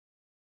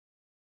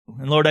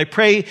And Lord, I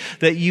pray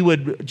that you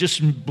would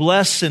just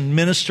bless and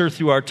minister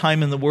through our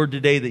time in the Word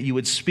today, that you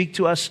would speak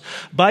to us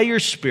by your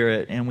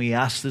Spirit. And we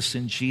ask this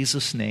in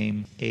Jesus'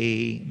 name.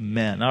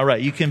 Amen. All right,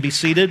 you can be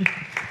seated.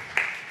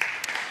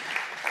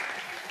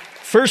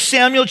 1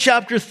 Samuel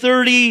chapter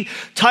 30,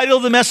 title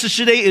of the message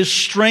today is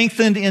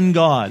Strengthened in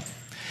God.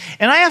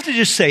 And I have to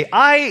just say,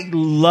 I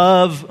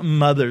love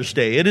Mother's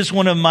Day. It is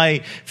one of my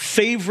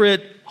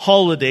favorite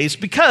holidays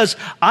because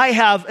I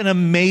have an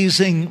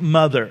amazing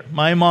mother.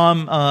 My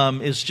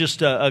mom is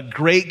just a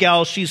great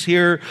gal. She's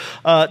here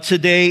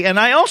today. And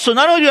I also,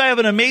 not only do I have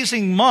an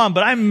amazing mom,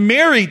 but I'm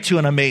married to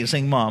an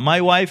amazing mom.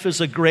 My wife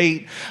is a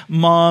great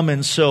mom,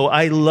 and so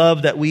I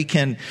love that we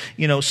can,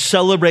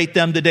 celebrate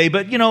them today.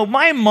 But,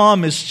 my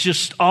mom has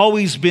just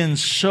always been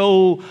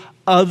so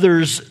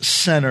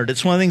others-centered.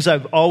 It's one of the things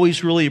I've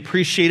always really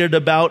appreciated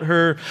about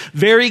her.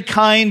 Very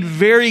kind,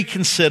 very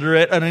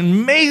considerate, an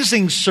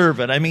amazing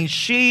servant. I mean,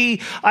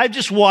 I've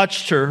just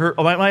watched her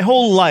my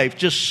whole life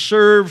just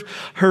serve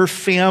her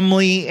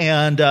family,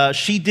 and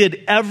she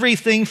did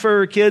everything for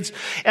her kids.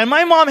 And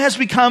my mom has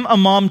become a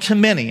mom to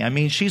many. I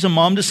mean, she's a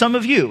mom to some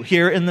of you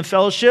here in the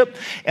fellowship,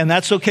 and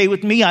that's okay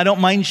with me. I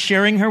don't mind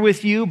sharing her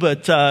with you,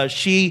 but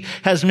she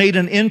has made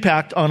an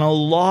impact on a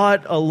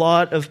lot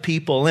of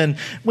people. And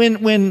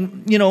when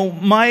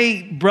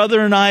my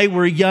brother and I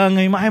were young,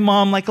 my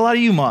mom, like a lot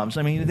of you moms,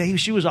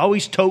 she was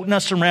always toting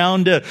us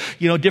around to,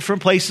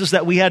 different places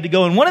that we had to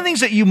go. And one of the things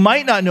that you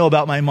might not know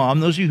about my mom,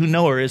 those of you who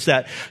know her, is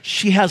that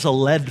she has a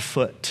lead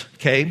foot.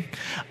 Okay.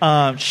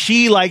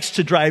 She likes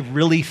to drive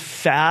really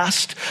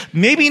fast.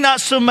 Maybe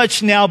not so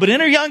much now, but in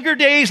her younger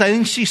days, I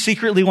think she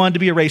secretly wanted to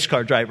be a race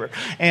car driver.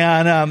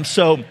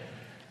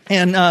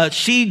 And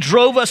she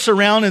drove us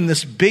around in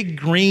this big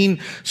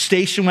green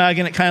station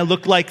wagon. It kind of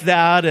looked like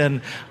that.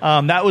 And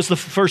that was the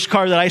first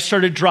car that I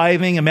started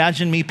driving.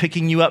 Imagine me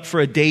picking you up for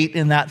a date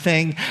in that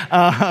thing.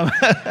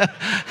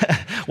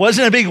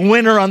 Wasn't a big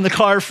winner on the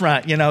car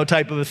front,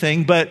 type of a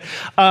thing. But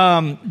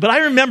I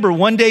remember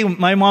one day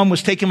my mom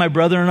was taking my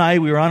brother and I.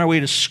 We were on our way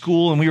to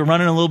school, and we were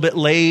running a little bit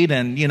late.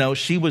 And,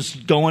 she was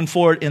going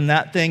for it in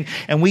that thing.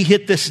 And we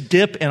hit this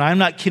dip, and I'm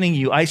not kidding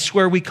you. I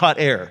swear we caught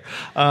air.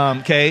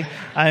 Okay?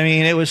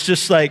 It was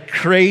just like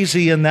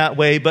crazy in that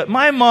way. But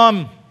my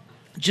mom,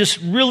 just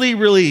really,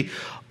 really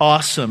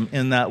awesome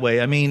in that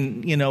way.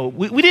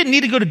 We didn't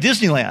need to go to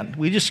Disneyland.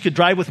 We just could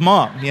drive with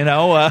mom,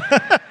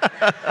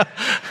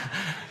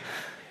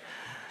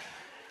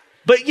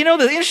 But,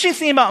 the interesting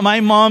thing about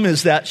my mom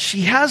is that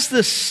she has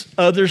this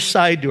other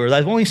side to her that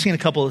I've only seen a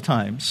couple of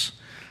times,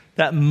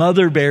 that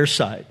mother bear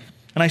side.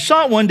 And I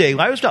saw it one day.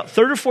 I was about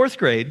third or fourth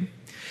grade.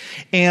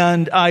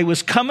 And I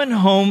was coming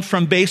home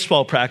from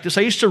baseball practice.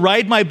 I used to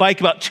ride my bike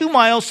about 2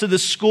 miles to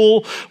this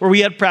school where we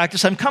had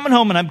practice. I'm coming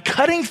home and I'm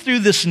cutting through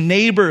this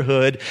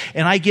neighborhood,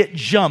 and I get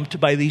jumped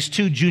by these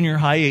two junior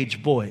high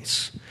age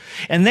boys.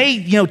 And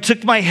they,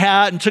 took my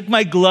hat and took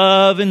my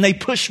glove, and they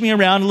pushed me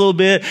around a little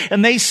bit,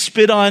 and they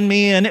spit on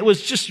me, and it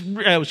was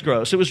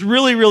gross. It was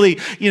really, really,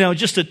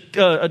 just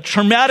a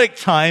traumatic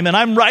time. And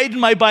I'm riding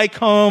my bike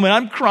home, and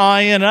I'm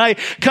crying, and I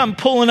come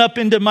pulling up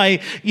into my,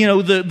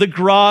 the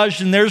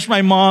garage, and there's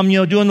my mom,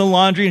 doing the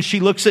laundry, and she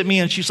looks at me,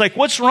 and she's like,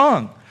 "What's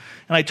wrong?"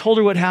 And I told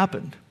her what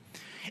happened.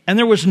 And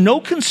there was no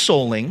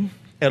consoling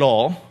at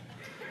all.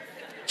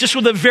 Just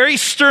with a very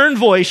stern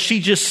voice,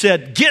 she just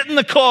said, "Get in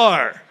the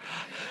car."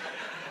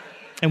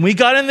 And we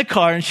got in the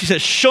car, and she said,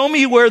 "Show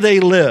me where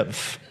they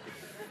live."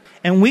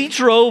 And we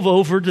drove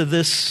over to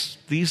these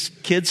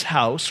kids'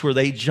 house where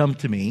they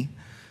jumped me.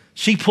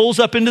 She pulls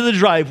up into the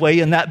driveway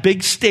in that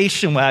big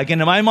station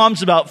wagon, and my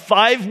mom's about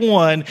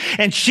 5'1",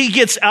 and she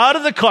gets out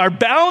of the car,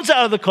 bounds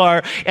out of the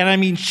car,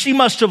 and she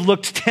must have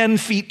looked 10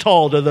 feet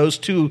tall to those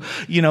two,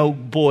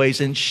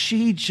 boys, and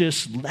she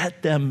just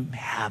let them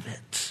have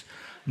it.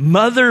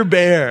 Mother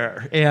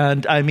bear.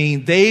 And they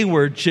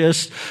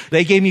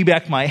gave me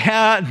back my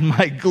hat and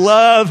my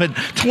glove and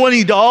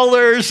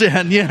 $20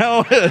 and,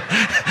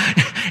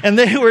 and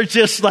they were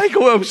just like,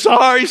 "Oh,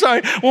 sorry,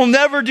 we'll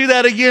never do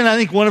that again." I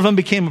think one of them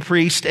became a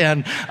priest.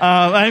 And,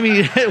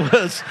 it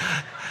was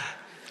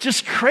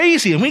just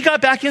crazy. And we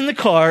got back in the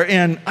car,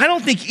 and I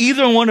don't think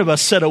either one of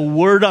us said a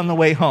word on the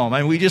way home.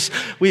 It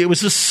was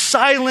just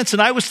silence.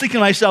 And I was thinking to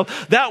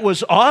myself, that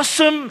was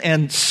awesome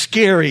and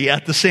scary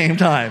at the same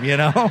time,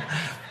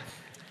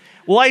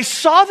 Well, I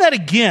saw that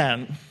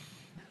again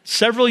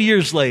several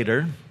years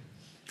later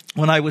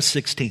when I was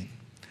 16.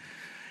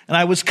 And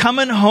I was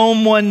coming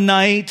home one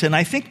night, and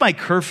I think my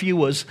curfew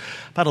was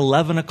about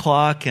 11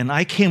 o'clock, and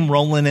I came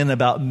rolling in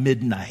about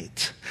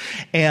midnight.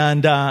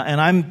 And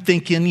I'm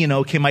thinking,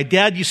 okay, my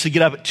dad used to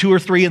get up at 2 or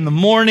 3 in the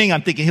morning.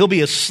 I'm thinking he'll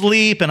be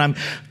asleep, and I'm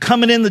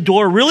coming in the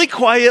door really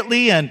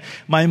quietly, and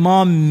my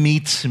mom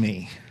meets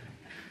me.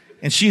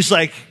 And she's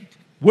like,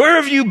 "Where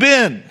have you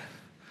been?"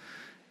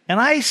 And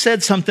I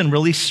said something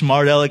really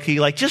smart alecky,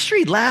 like, "Just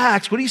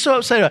relax. What are you so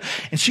upset about?"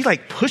 And she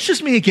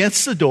pushes me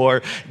against the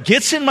door,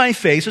 gets in my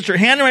face, puts her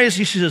hand raised.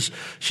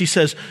 She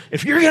says,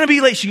 "If you're going to be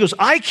late," she goes,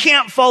 "I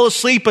can't fall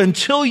asleep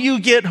until you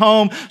get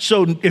home.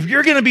 So if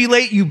you're going to be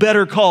late, you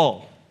better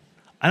call."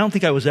 I don't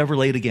think I was ever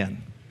late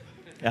again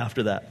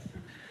after that.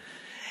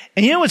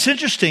 And you know what's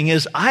interesting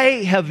is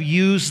I have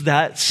used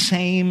that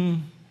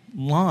same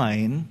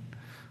line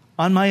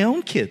on my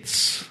own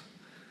kids.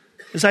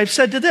 As I've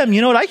said to them,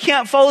 you know what, I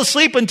can't fall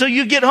asleep until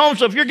you get home,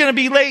 so if you're going to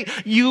be late,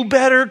 you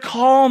better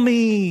call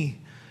me.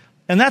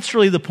 And that's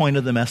really the point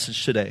of the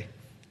message today,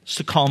 is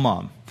to call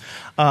mom.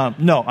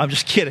 No, I'm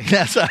just kidding.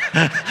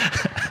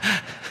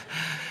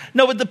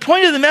 No, but the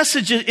point of the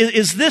message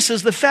is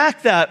the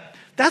fact that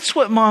that's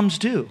what moms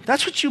do.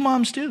 That's what you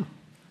moms do.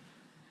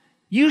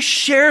 You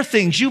share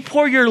things. You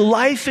pour your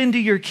life into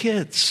your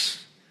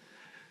kids.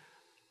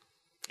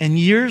 And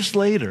years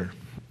later,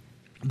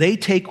 they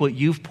take what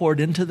you've poured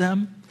into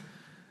them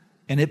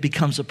and it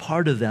becomes a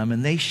part of them,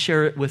 and they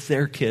share it with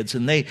their kids,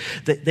 and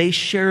they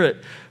share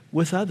it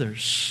with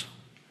others.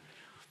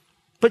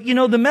 But you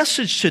know, the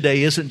message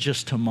today isn't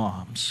just to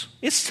moms.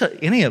 It's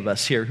to any of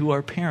us here who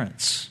are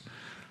parents,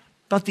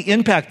 about the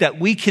impact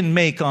that we can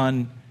make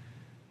on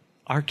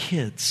our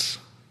kids.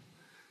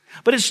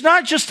 But it's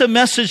not just a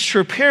message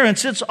for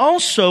parents, it's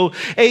also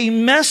a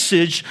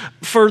message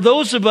for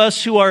those of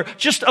us who are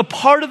just a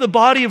part of the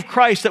body of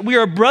Christ, that we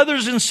are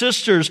brothers and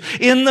sisters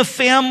in the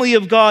family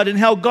of God, and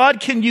how God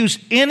can use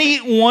any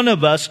one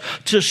of us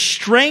to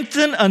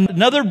strengthen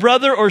another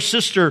brother or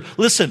sister,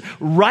 listen,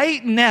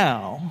 right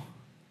now.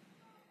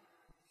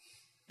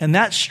 And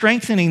that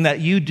strengthening that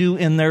you do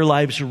in their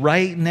lives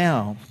right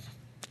now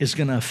is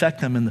going to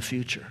affect them in the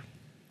future.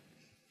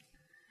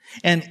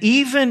 And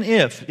even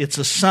if it's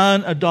a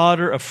son, a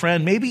daughter, a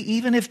friend, maybe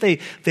even if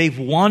they've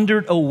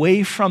wandered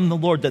away from the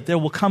Lord, that there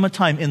will come a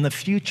time in the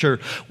future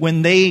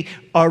when they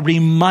are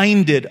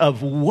reminded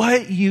of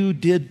what you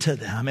did to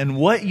them and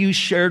what you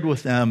shared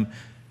with them,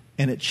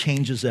 and it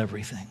changes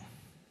everything.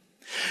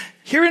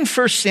 Here in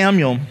 1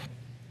 Samuel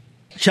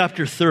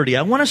chapter 30,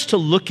 I want us to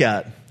look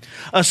at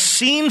a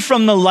scene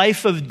from the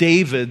life of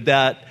David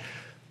that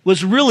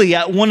was really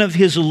at one of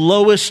his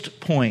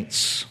lowest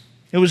points.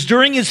 It was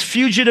during his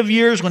fugitive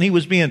years when he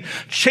was being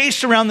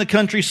chased around the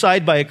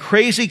countryside by a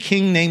crazy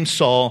king named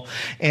Saul.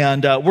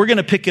 And we're going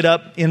to pick it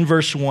up in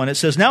verse 1. It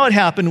says, "Now it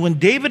happened when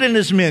David and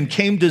his men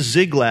came to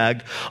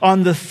Ziklag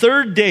on the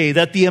third day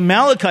that the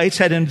Amalekites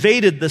had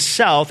invaded the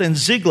south and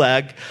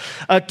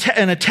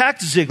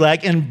attacked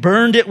Ziklag and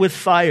burned it with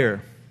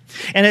fire,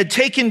 and had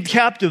taken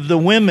captive the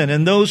women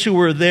and those who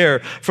were there,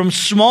 from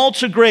small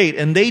to great,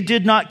 and they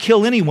did not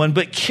kill anyone,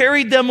 but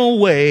carried them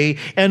away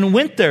and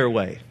went their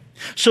way.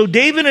 So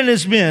David and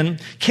his men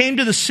came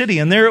to the city,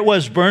 and there it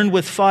was, burned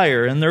with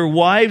fire, and their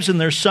wives and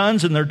their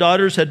sons and their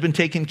daughters had been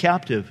taken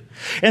captive.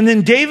 And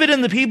then David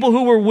and the people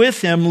who were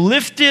with him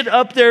lifted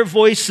up their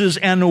voices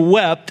and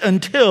wept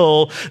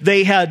until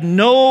they had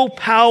no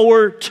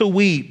power to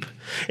weep.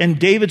 And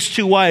David's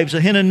two wives,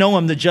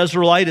 Ahinoam the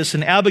Jezreelitess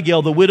and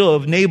Abigail, the widow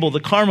of Nabal the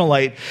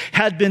Carmelite,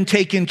 had been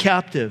taken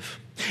captive.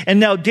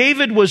 And now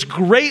David was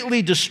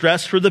greatly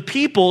distressed, for the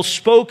people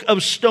spoke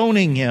of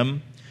stoning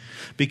him,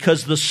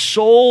 because the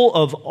soul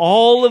of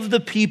all of the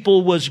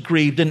people was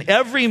grieved, and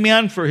every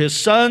man for his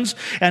sons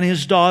and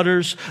his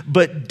daughters.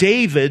 But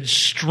David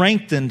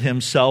strengthened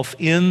himself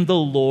in the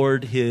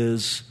Lord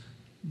his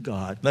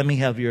God." Let me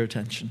have your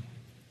attention.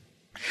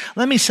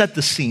 Let me set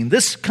the scene.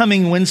 This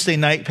coming Wednesday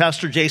night,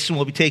 Pastor Jason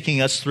will be taking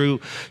us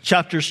through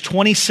chapters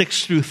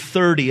 26 through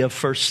 30 of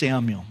 1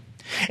 Samuel.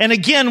 And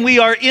again, we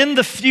are in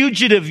the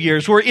fugitive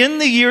years. We're in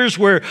the years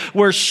where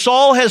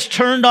Saul has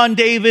turned on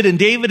David, and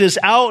David is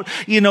out,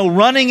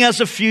 running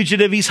as a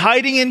fugitive. He's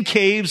hiding in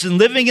caves and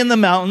living in the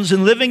mountains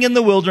and living in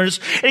the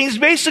wilderness. And he's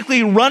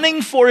basically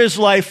running for his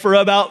life for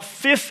about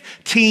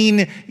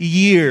 15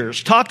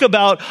 years. Talk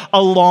about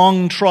a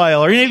long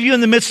trial. Are any of you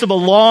in the midst of a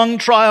long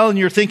trial and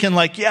you're thinking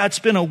like, yeah, it's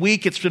been a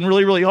week, it's been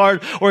really, really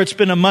hard, or it's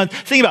been a month?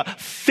 Think about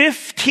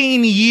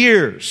 15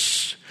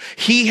 years.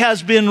 He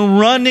has been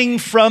running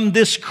from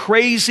this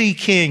crazy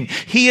king.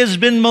 He has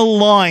been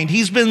maligned.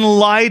 He's been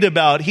lied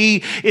about.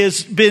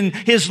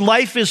 His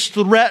life is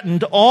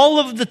threatened all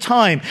of the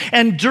time.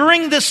 And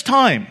during this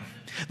time,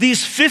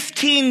 these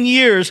 15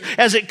 years,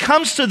 as it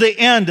comes to the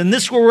end, and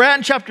this where we're at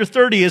in chapter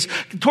 30 is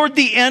toward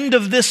the end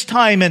of this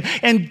time,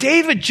 and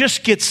David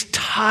just gets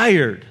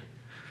tired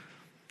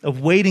of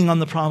waiting on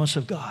the promise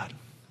of God.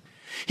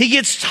 He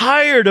gets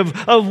tired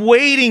of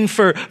waiting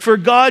for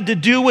God to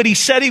do what he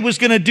said he was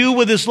going to do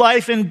with his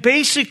life, and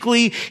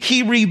basically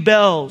he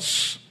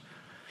rebels.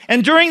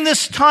 And during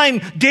this time,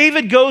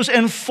 David goes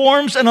and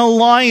forms an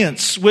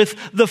alliance with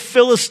the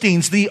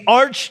Philistines, the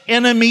arch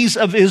enemies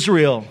of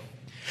Israel.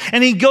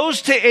 And he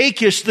goes to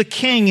Achish, the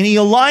king, and he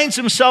aligns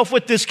himself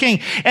with this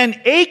king.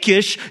 And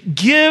Achish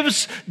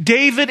gives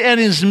David and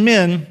his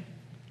men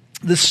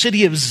the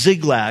city of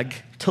Ziklag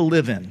to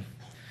live in.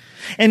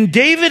 And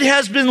David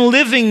has been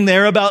living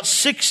there about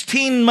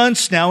 16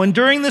 months now. And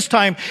during this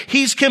time,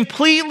 he's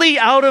completely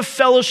out of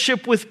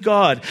fellowship with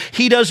God.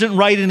 He doesn't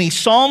write any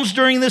psalms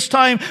during this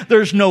time.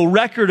 There's no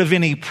record of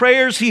any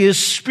prayers. He is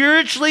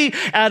spiritually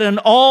at an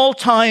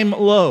all-time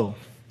low.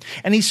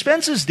 And he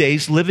spends his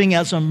days living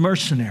as a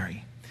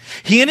mercenary.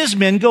 He and his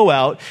men go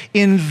out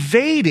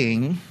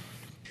invading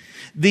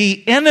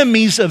the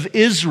enemies of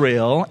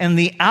Israel and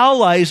the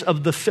allies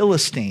of the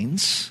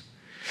Philistines.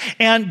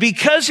 And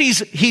because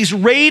he's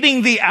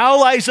raiding the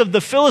allies of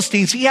the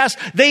Philistines,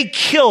 they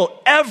kill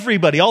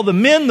everybody, all the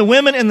men, the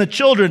women, and the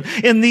children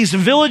in these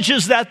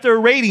villages that they're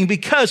raiding,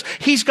 because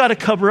he's got to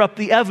cover up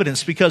the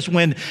evidence. Because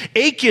when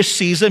Achish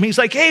sees him, he's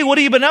like, hey, what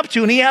have you been up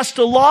to? And he has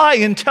to lie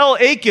and tell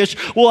Achish,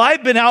 well,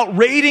 I've been out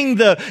raiding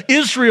the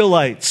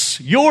Israelites,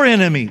 your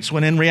enemies,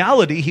 when in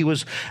reality, he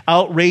was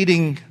out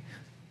raiding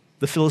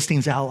the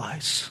Philistines'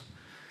 allies.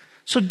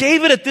 So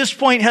David at this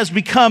point has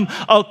become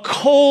a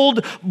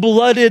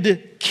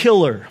cold-blooded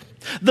killer.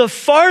 The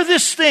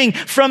farthest thing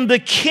from the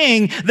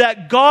king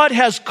that God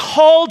has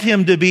called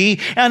him to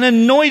be and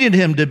anointed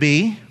him to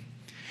be.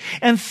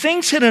 And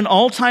things hit an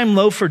all-time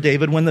low for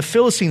David when the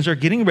Philistines are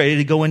getting ready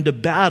to go into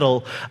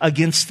battle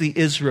against the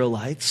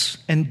Israelites.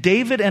 And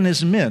David and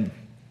his men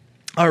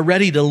are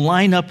ready to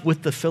line up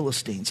with the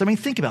Philistines. I mean,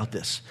 think about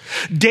this.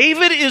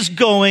 David is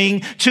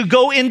going to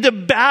go into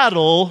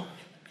battle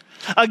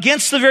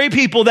against the very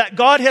people that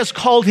God has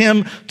called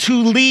him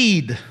to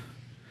lead.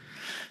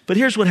 But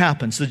here's what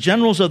happens. The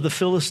generals of the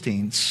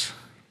Philistines,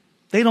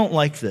 they don't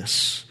like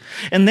this.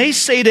 And they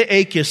say to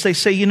Achish, they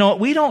say, you know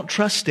what, we don't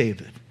trust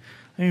David.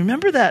 I mean,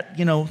 remember that,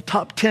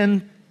 top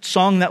 10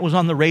 song that was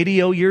on the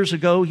radio years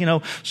ago?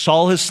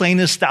 Saul has slain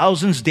his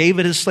thousands,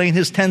 David has slain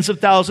his tens of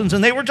thousands.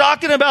 And they were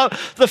talking about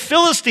the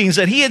Philistines,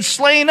 that he had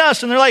slain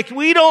us. And they're like,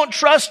 we don't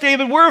trust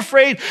David. We're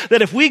afraid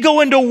that if we go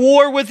into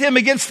war with him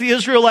against the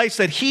Israelites,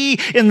 that he,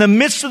 in the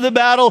midst of the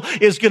battle,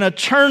 is going to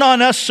turn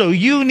on us. So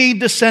you need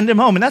to send him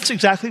home. And that's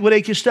exactly what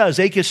Achish does.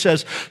 Achish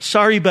says,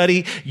 sorry,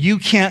 buddy, you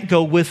can't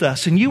go with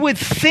us. And you would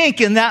think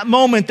in that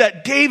moment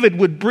that David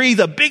would breathe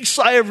a big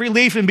sigh of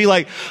relief and be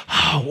like,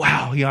 oh,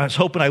 wow, I was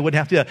hoping I wouldn't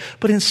have to do that.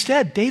 But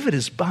instead, David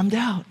is bummed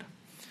out.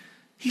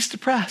 He's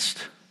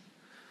depressed.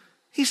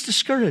 He's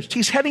discouraged.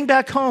 He's heading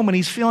back home and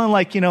he's feeling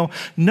like,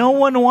 no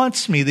one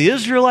wants me. The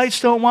Israelites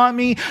don't want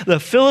me.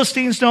 The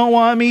Philistines don't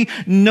want me.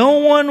 No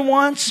one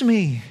wants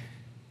me.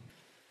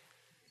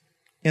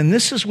 And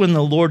this is when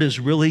the Lord is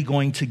really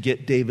going to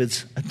get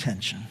David's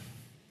attention.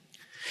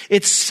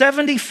 It's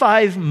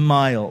 75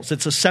 miles.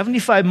 It's a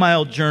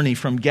 75-mile journey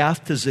from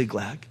Gath to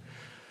Ziklag.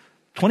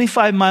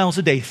 25 miles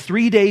a day,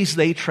 3 days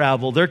they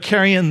travel. They're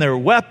carrying their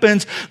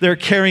weapons, they're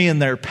carrying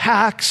their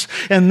packs,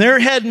 and they're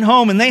heading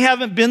home, and they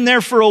haven't been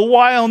there for a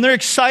while, and they're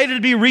excited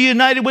to be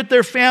reunited with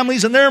their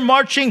families, and they're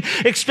marching,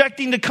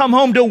 expecting to come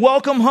home, to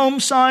welcome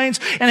home signs.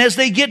 And as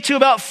they get to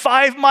about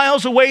 5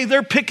 miles away,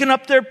 they're picking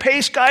up their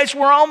pace. Guys,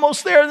 we're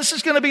almost there. This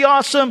is going to be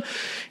awesome.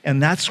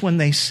 And that's when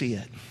they see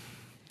it.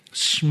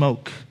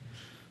 Smoke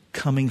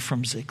coming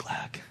from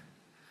Ziklag.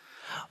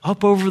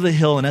 Up over the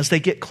hill, and as they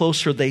get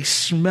closer, they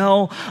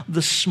smell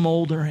the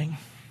smoldering.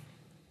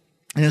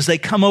 And as they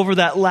come over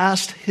that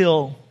last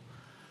hill,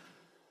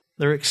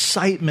 their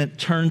excitement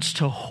turns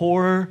to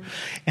horror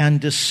and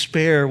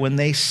despair when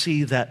they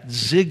see that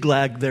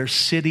Ziklag, their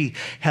city,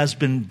 has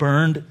been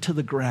burned to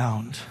the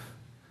ground.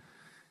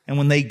 And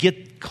when they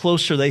get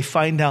closer, they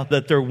find out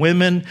that their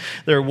women,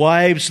 their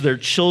wives, their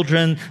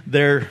children,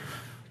 they're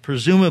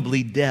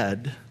presumably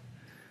dead.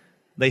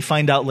 They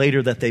find out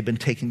later that they've been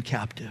taken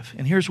captive.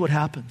 And here's what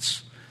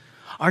happens.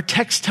 Our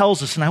text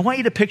tells us, and I want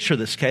you to picture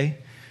this, okay?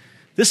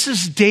 This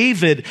is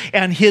David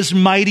and his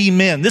mighty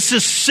men. This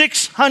is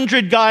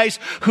 600 guys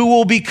who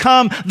will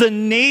become the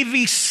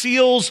Navy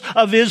SEALs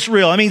of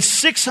Israel. I mean,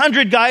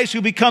 600 guys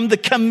who become the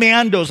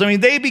commandos. I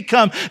mean, they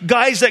become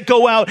guys that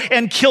go out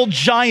and kill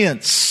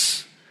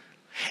giants.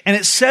 And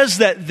it says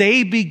that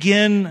they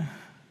begin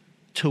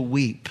to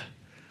weep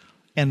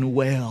and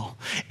wail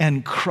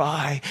and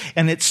cry.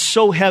 And it's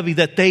so heavy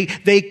that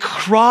they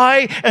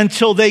cry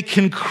until they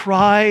can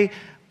cry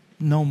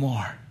no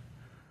more.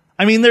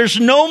 I mean, there's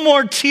no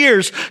more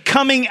tears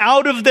coming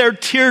out of their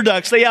tear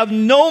ducts. They have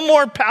no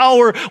more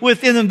power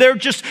within them. They're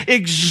just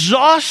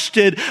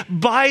exhausted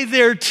by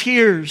their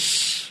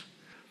tears.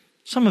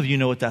 Some of you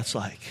know what that's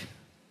like.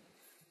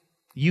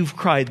 You've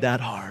cried that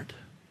hard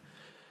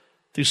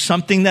through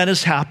something that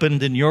has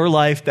happened in your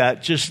life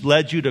that just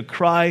led you to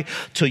cry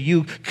till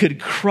you could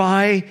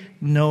cry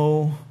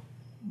no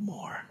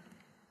more.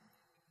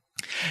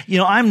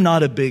 I'm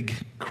not a big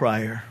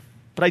crier,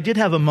 but I did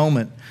have a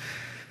moment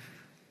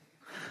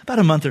about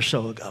a month or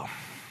so ago.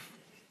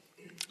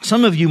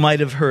 Some of you might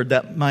have heard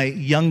that my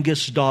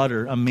youngest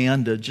daughter,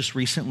 Amanda, just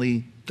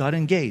recently got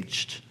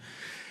engaged.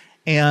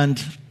 And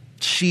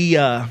she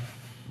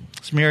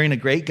is marrying a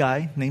great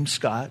guy named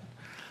Scott.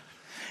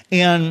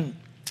 And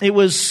it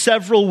was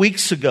several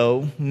weeks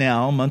ago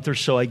now, a month or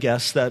so, I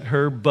guess, that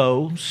her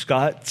beau,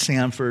 Scott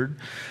Sanford,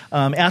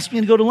 asked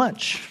me to go to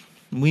lunch.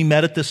 We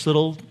met at this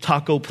little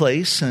taco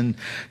place and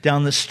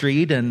down the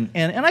street. And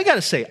I got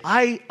to say,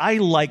 I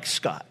like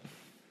Scott.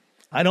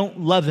 I don't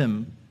love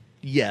him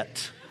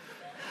yet.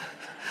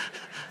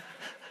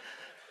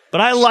 But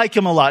I like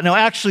him a lot. No,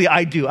 actually,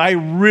 I do. I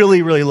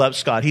really, really love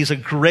Scott. He's a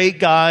great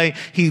guy.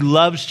 He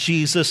loves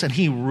Jesus, and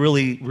he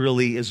really,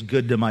 really is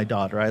good to my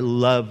daughter. I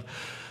love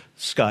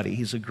Scotty.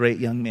 He's a great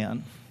young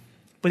man.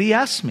 But he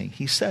asked me,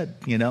 he said,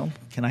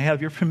 can I have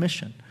your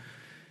permission?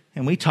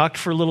 And we talked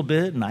for a little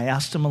bit, and I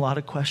asked him a lot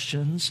of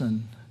questions,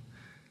 and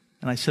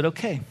I said,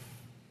 okay.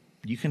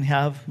 You can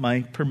have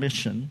my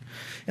permission.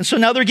 And so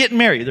now they're getting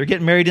married. They're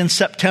getting married in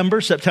September.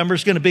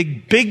 September's going to be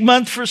a big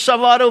month for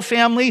Salvato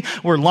family.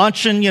 We're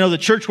launching, the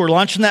church, we're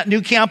launching that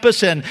new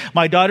campus, and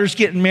my daughter's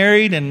getting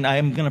married, and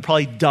I'm going to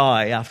probably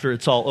die after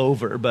it's all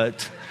over.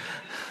 But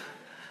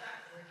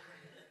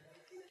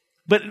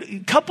a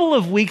couple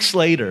of weeks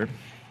later,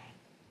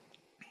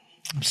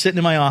 I'm sitting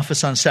in my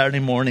office on Saturday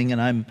morning, and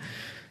I'm,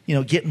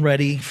 getting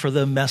ready for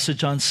the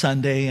message on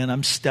Sunday, and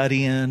I'm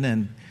studying,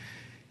 and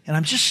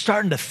I'm just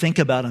starting to think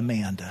about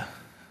Amanda.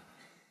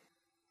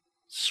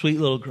 Sweet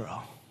little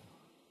girl.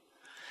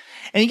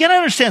 And you got to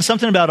understand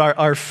something about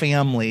our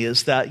family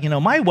is that,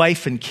 my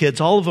wife and kids,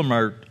 all of them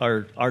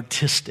are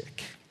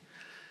artistic.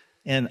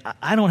 And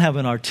I don't have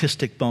an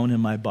artistic bone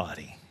in my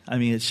body. I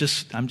mean,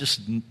 I'm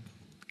just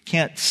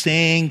can't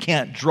sing,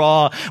 can't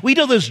draw. We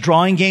do those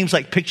drawing games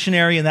like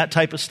Pictionary and that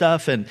type of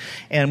stuff. And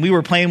we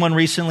were playing one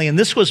recently, and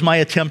this was my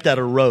attempt at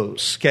a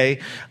rose,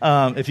 okay?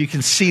 If you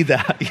can see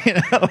that,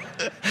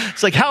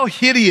 It's like, how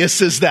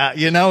hideous is that,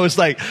 It's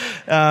like,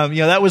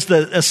 that was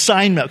the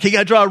assignment. Okay, you got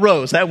to draw a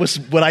rose. That was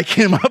what I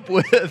came up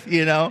with,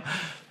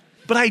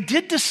 But I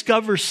did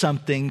discover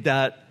something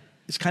that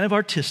is kind of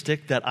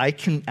artistic that I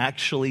can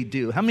actually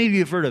do. How many of you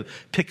have heard of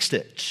pick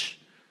stitch?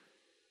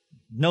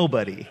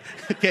 Nobody.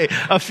 Okay.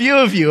 A few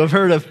of you have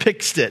heard of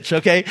pick stitch.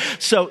 Okay.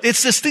 So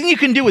it's this thing you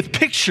can do with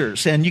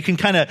pictures, and you can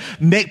kind of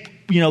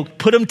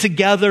put them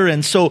together.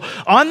 And so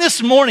on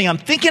this morning, I'm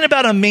thinking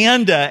about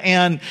Amanda,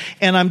 and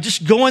I'm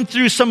just going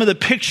through some of the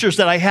pictures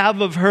that I have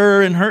of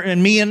her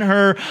and me and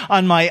her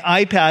on my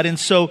iPad. And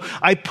so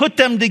I put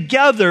them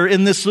together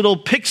in this little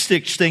pick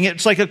stitch thing.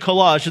 It's like a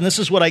collage, and this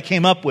is what I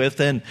came up with.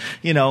 And,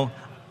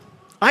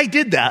 I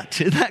did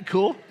that. Isn't that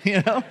cool?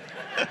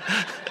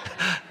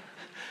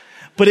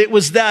 But it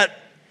was that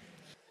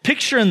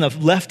picture in the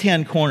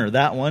left-hand corner,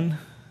 that one.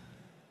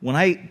 When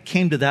I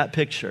came to that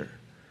picture,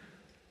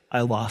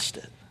 I lost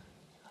it.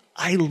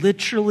 I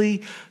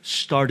literally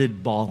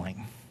started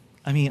bawling.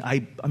 I mean,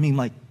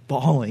 like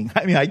bawling.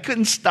 I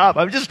couldn't stop.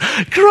 I'm just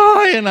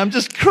crying. I'm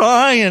just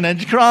crying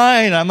and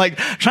crying. I'm like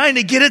trying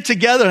to get it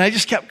together, and I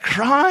just kept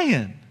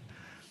crying.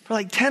 For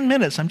like 10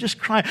 minutes, I'm just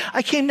crying.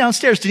 I came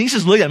downstairs. Denise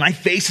is looking at me. My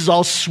face is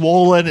all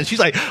swollen. And she's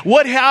like,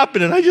 what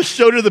happened? And I just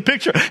showed her the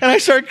picture. And I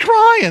started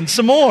crying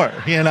some more,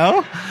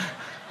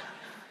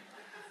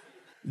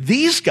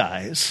 These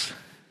guys,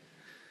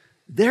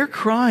 they're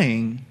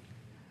crying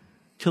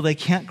till they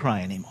can't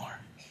cry anymore.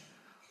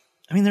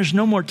 There's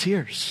no more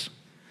tears.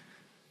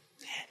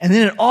 And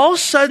then it all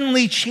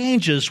suddenly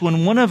changes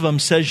when one of them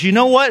says, you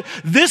know what?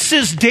 This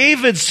is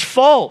David's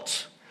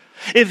fault.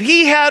 If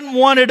he hadn't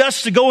wanted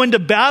us to go into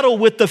battle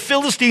with the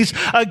Philistines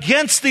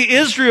against the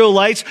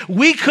Israelites,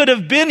 we could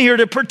have been here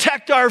to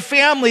protect our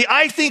family.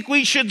 I think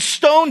we should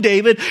stone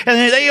David.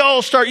 And they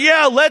all start,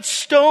 yeah, let's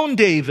stone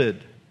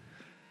David.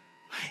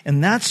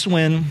 And that's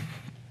when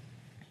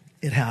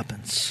it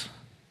happens.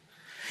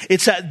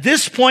 It's at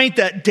this point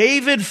that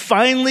David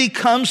finally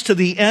comes to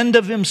the end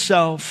of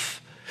himself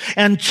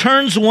and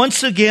turns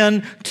once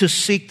again to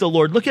seek the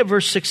Lord. Look at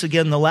verse 6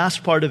 again, the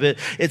last part of it.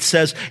 It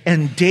says,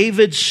 and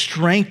David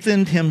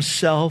strengthened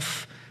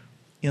himself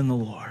in the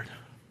Lord.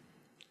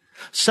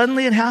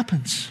 Suddenly it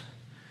happens.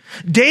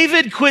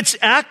 David quits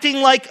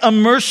acting like a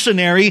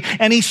mercenary,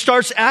 and he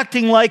starts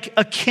acting like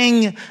a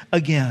king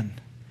again.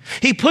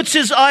 He puts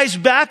his eyes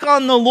back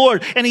on the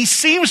Lord, and he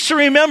seems to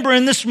remember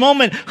in this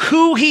moment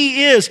who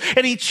he is,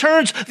 and he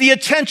turns the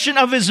attention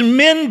of his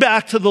men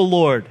back to the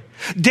Lord.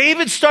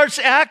 David starts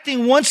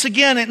acting once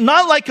again,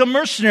 not like a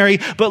mercenary,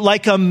 but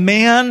like a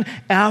man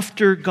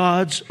after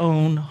God's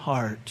own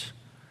heart.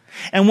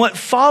 And what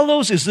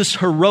follows is this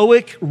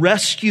heroic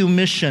rescue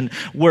mission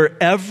where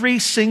every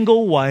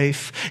single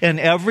wife and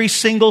every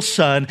single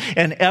son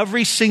and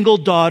every single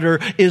daughter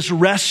is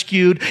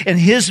rescued. And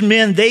his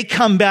men, they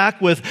come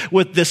back with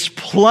this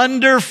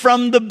plunder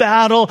from the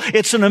battle.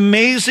 It's an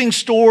amazing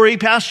story.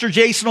 Pastor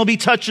Jason will be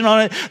touching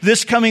on it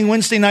this coming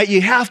Wednesday night.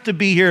 You have to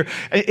be here.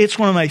 It's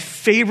one of my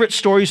favorite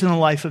stories in the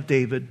life of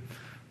David.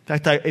 In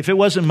fact, if it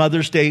wasn't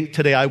Mother's Day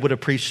today, I would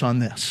have preached on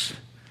this.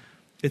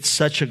 It's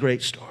such a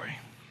great story.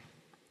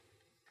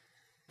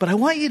 But I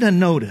want you to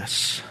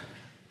notice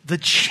the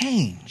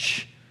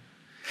change.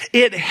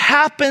 It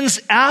happens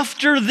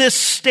after this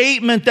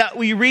statement that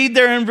we read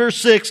there in verse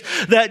 6,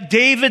 that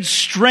David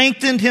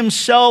strengthened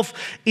himself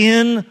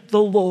in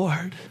the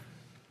Lord.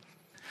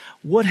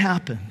 What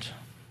happened?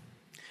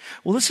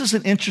 Well, this is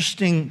an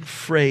interesting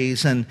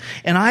phrase, and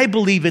I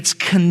believe it's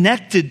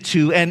connected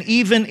to and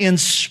even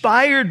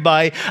inspired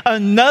by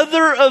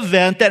another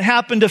event that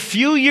happened a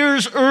few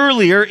years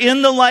earlier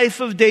in the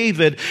life of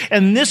David.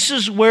 And this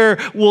is where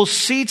we'll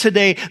see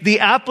today the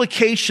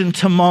application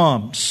to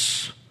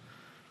moms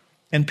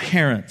and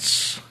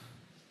parents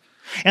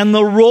and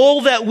the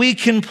role that we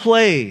can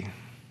play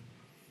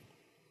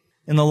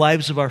in the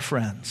lives of our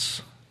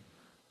friends.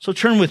 So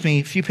turn with me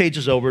a few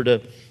pages over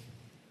to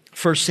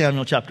 1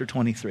 Samuel chapter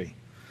 23.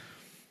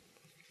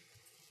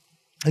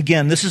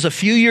 Again, this is a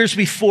few years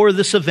before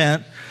this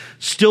event,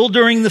 still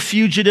during the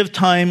fugitive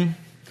time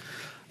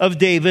of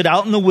David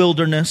out in the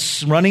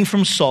wilderness, running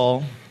from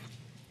Saul.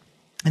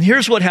 And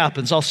here's what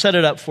happens. I'll set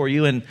it up for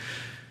you. In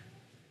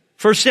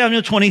 1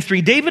 Samuel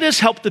 23, David has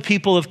helped the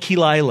people of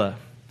Keilah.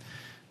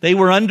 They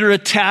were under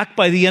attack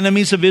by the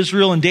enemies of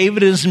Israel, and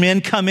David and his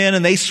men come in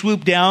and they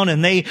swoop down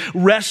and they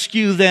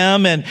rescue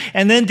them. And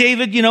then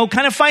David,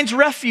 kind of finds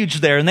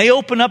refuge there, and they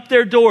open up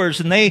their doors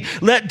and they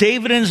let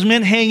David and his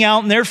men hang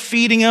out, and they're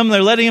feeding him.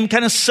 They're letting him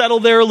kind of settle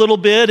there a little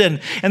bit. And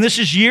this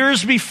is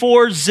years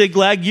before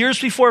Ziklag, years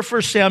before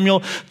 1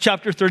 Samuel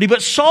chapter 30.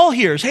 But Saul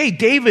hears, hey,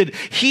 David,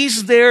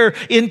 he's there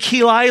in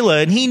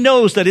Keilah, and he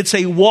knows that it's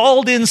a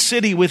walled in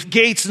city with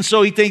gates. And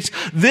so he thinks,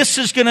 this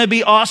is going to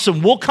be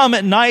awesome. We'll come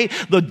at night.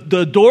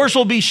 The doors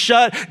will be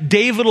shut.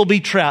 David will be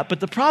trapped.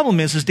 But the problem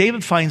is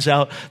David finds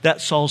out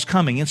that Saul's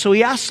coming. And so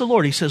he asks the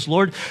Lord, he says,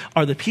 Lord,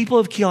 are the people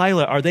of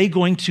Keilah, are they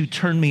going to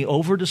turn me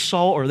over to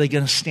Saul, or are they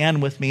going to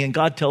stand with me? And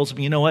God tells him,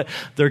 you know what?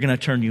 They're going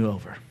to turn you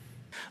over.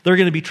 They're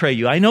going to betray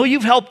you. I know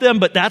you've helped them,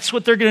 but that's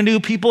what they're going to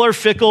do. People are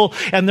fickle,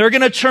 and they're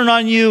going to turn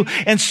on you.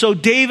 And so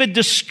David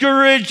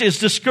is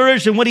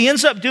discouraged. And what he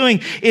ends up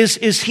doing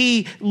is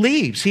he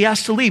leaves. He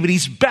has to leave. And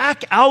he's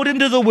back out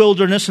into the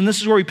wilderness. And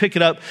this is where we pick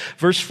it up.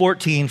 Verse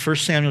 14, 1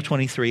 Samuel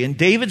 23. And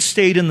David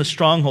stayed in the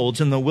strongholds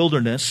in the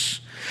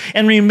wilderness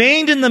and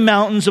remained in the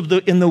mountains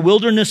in the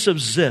wilderness of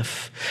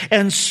Ziph.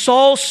 And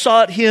Saul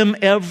sought him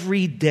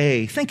every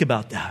day. Think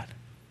about that.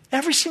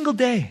 Every single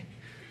day.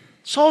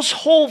 Saul's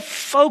whole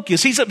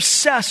focus, he's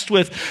obsessed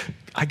with,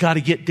 I got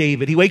to get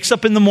David. He wakes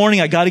up in the morning,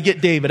 I got to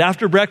get David.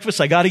 After breakfast,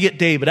 I got to get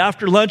David.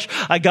 After lunch,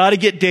 I got to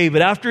get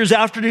David. After his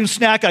afternoon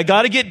snack, I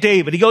got to get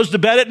David. He goes to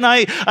bed at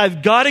night,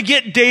 I've got to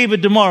get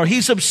David tomorrow.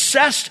 He's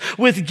obsessed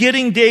with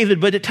getting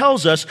David, but it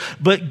tells us,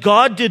 but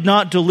God did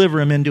not deliver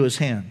him into his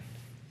hand.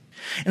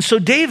 And so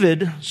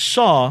David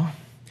saw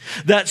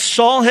that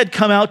Saul had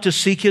come out to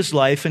seek his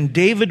life, and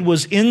David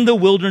was in the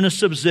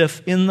wilderness of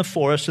Ziph in the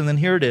forest. And then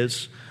here it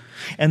is.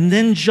 And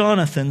then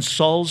Jonathan,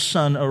 Saul's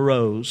son,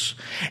 arose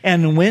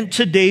and went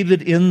to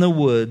David in the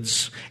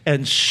woods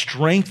and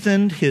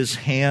strengthened his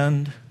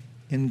hand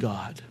in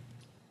God.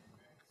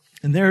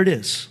 And there it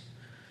is.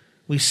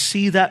 We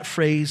see that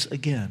phrase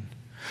again.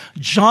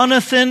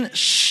 Jonathan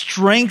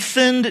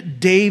strengthened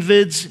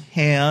David's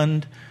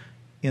hand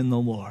in the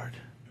Lord.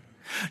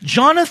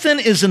 Jonathan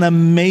is an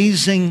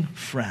amazing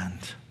friend.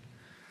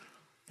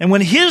 And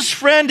when his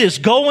friend is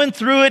going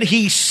through it,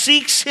 he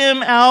seeks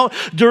him out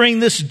during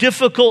this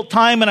difficult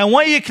time. And I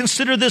want you to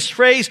consider this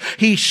phrase,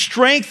 he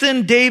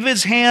strengthened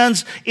David's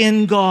hands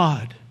in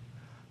God.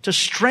 To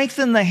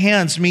strengthen the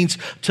hands means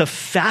to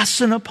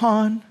fasten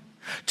upon,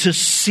 to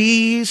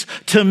seize,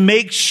 to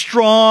make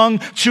strong,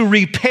 to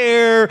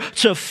repair,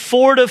 to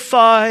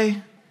fortify,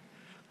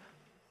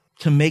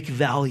 to make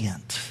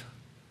valiant.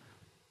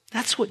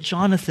 That's what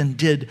Jonathan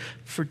did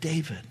for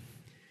David.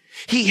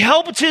 He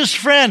helped his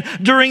friend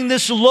during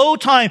this low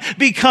time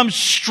become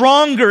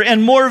stronger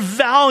and more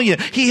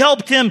valiant. He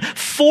helped him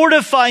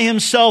fortify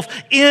himself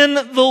in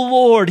the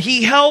Lord.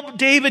 He helped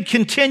David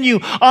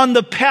continue on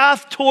the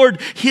path toward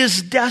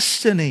his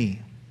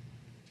destiny.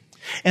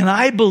 And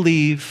I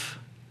believe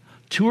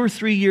 2 or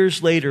 3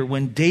 years later,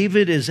 when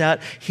David is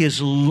at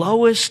his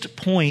lowest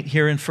point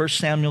here in 1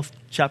 Samuel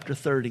chapter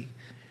 30,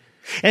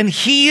 and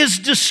he is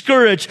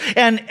discouraged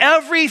and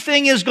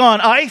everything is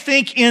gone, I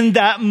think in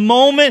that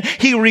moment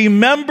he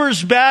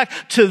remembers back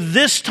to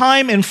this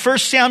time in 1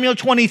 Samuel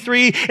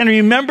 23 and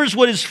remembers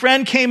what his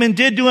friend came and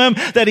did to him,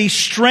 that he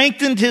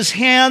strengthened his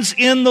hands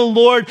in the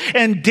Lord.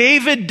 And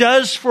David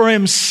does for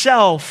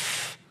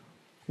himself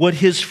what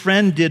his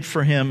friend did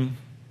for him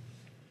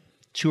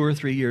 2 or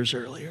 3 years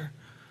earlier.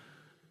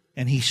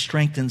 And he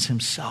strengthens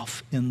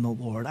himself in the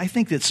Lord. I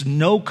think it's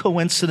no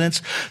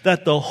coincidence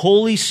that the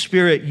Holy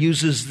Spirit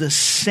uses the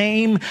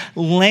same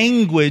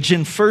language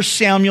in 1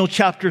 Samuel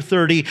chapter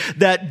 30,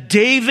 that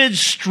David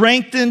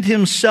strengthened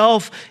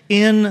himself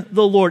in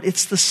the Lord.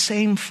 It's the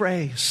same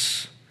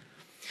phrase.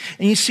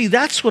 And you see,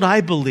 that's what I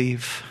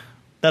believe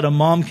that a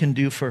mom can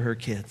do for her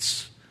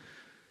kids.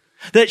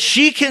 That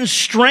she can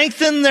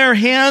strengthen their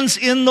hands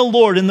in the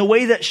Lord in the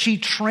way that she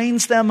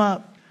trains them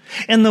up.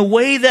 And the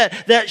way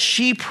that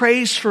she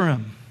prays for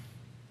him.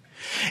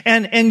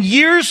 And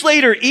years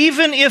later,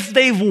 even if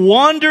they've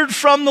wandered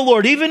from the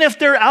Lord, even if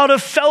they're out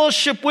of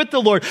fellowship with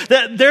the Lord,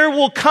 that there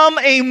will come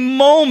a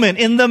moment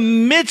in the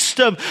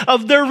midst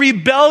of their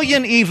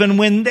rebellion even,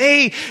 when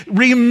they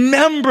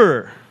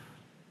remember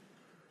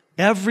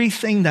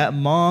everything that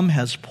mom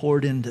has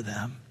poured into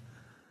them.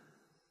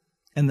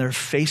 And they're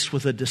faced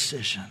with a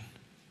decision.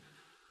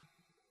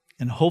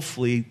 And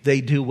hopefully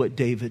they do what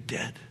David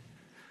did.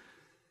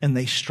 And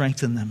they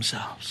strengthen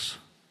themselves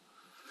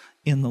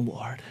in the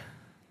Lord.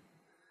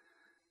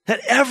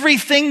 That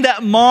everything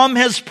that mom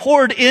has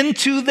poured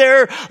into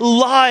their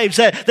lives,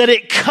 that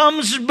it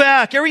comes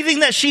back, everything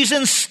that she's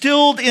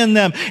instilled in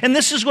them. And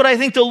this is what I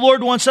think the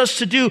Lord wants us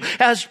to do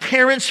as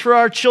parents for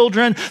our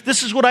children.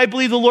 This is what I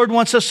believe the Lord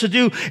wants us to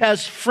do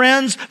as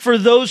friends for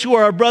those who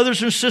are our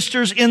brothers and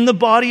sisters in the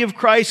body of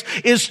Christ,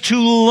 is to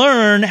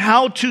learn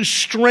how to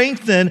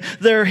strengthen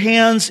their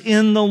hands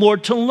in the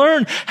Lord, to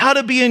learn how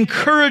to be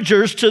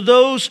encouragers to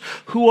those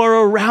who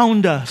are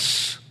around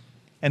us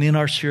and in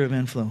our sphere of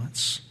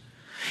influence.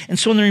 And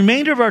so in the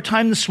remainder of our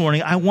time this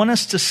morning, I want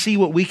us to see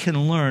what we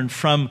can learn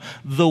from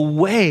the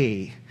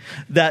way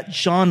that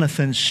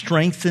Jonathan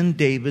strengthened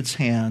David's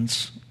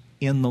hands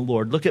in the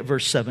Lord. Look at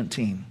verse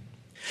 17.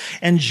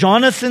 And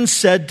Jonathan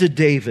said to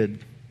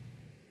David,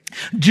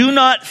 "Do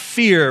not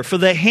fear, for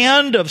the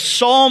hand of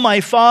Saul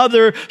my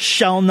father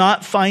shall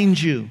not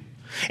find you.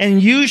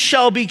 And you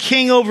shall be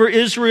king over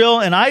Israel,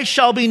 and I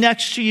shall be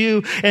next to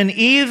you. And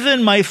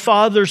even my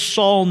father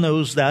Saul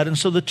knows that." And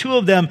so the two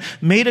of them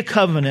made a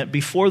covenant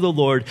before the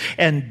Lord.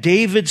 And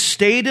David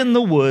stayed in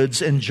the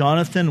woods, and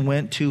Jonathan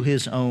went to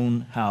his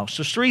own house.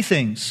 There's three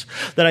things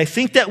that I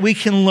think that we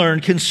can learn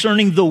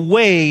concerning the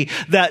way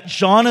that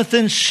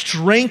Jonathan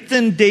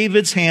strengthened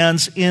David's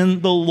hands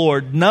in the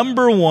Lord.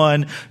 Number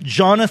one,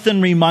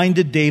 Jonathan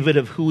reminded David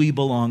of who he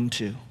belonged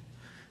to.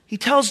 He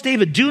tells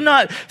David, "Do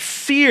not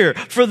fear,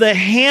 for the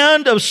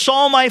hand of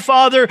Saul my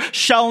father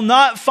shall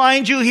not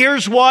find you."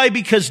 Here's why: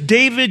 because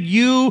David,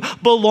 you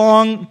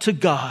belong to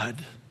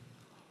God.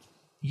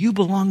 You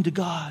belong to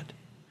God.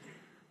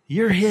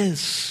 You're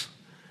his.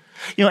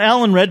 You know,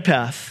 Alan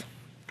Redpath,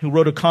 who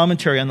wrote a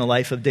commentary on the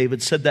life of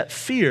David, said that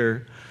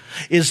fear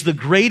is the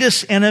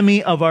greatest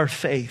enemy of our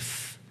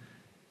faith.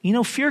 You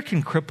know, fear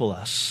can cripple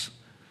us.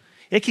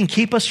 It can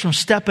keep us from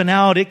stepping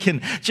out. It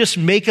can just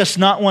make us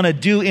not want to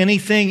do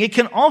anything. It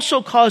can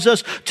also cause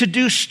us to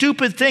do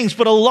stupid things.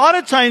 But a lot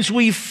of times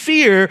we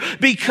fear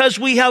because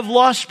we have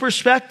lost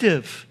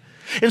perspective.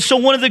 And so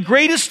one of the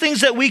greatest things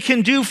that we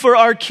can do for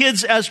our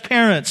kids as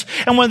parents,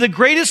 and one of the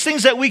greatest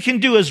things that we can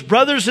do as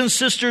brothers and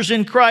sisters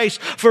in Christ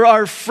for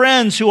our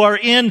friends who are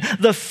in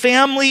the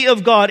family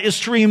of God, is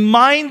to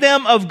remind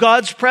them of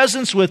God's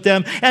presence with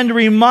them and to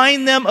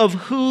remind them of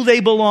who they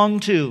belong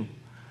to.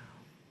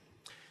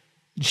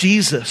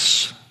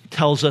 Jesus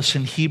tells us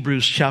in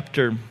Hebrews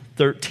chapter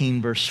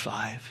 13, verse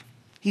 5.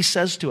 He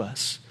says to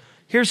us,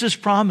 here's his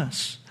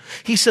promise.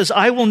 He says,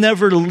 "I will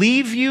never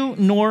leave you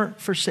nor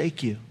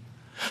forsake you,"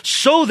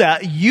 so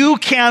that you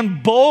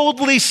can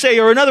boldly say,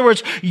 or in other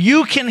words,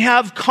 you can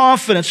have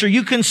confidence, or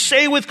you can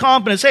say with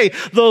confidence, "Hey,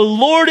 the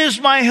Lord is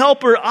my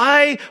helper.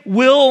 I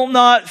will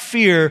not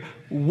fear.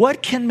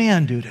 What can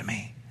man do to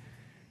me?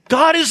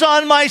 God is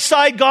on my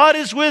side. God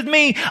is with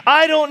me.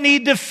 I don't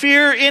need to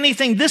fear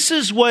anything." This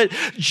is what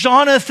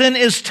Jonathan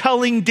is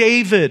telling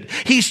David.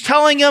 He's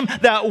telling him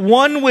that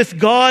one with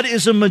God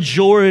is a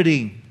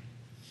majority.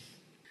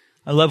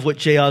 I love what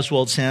J.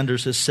 Oswald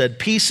Sanders has said.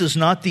 Peace is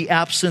not the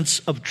absence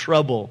of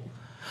trouble,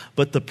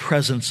 but the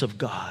presence of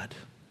God.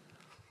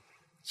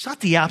 It's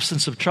not the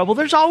absence of trouble.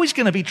 There's always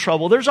going to be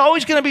trouble. There's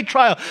always going to be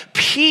trial.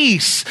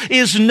 Peace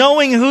is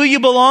knowing who you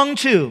belong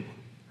to.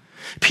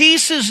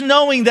 Peace is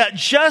knowing that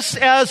just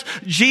as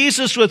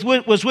Jesus was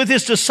with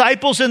his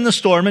disciples in the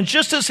storm, and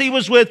just as he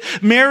was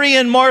with Mary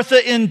and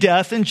Martha in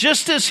death, and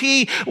just as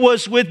he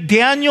was with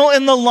Daniel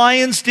in the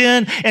lion's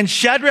den, and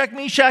Shadrach,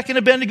 Meshach, and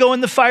Abednego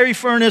in the fiery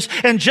furnace,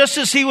 and just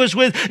as he was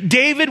with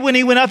David when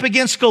he went up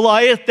against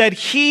Goliath, that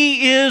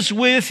he is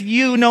with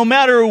you no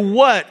matter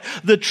what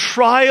the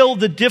trial,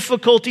 the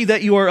difficulty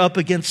that you are up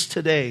against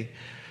today.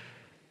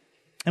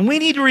 And we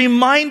need to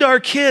remind our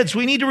kids,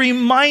 we need to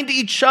remind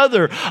each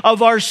other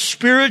of our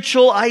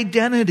spiritual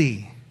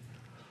identity.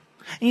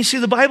 And you see,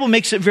 the Bible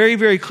makes it very,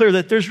 very clear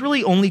that there's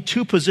really only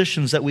two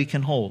positions that we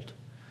can hold.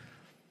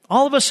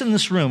 All of us in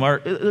this room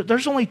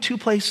there's only two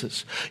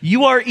places.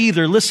 You are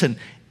either, listen,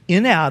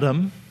 in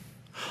Adam,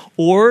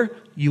 or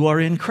you are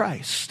in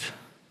Christ.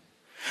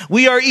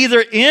 We are either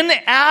in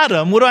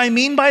Adam. What do I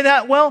mean by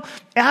that? Well,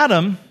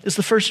 Adam is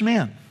the first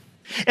man.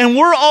 And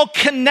we're all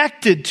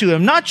connected to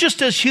him, not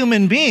just as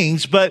human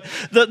beings, but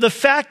the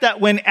fact that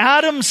when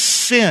Adam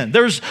sinned,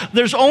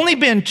 there's only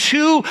been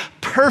two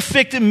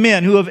perfect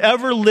men who have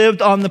ever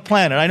lived on the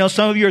planet. I know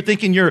some of you are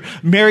thinking you're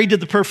married to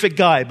the perfect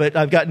guy, but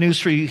I've got news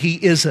for you. He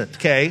isn't,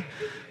 okay?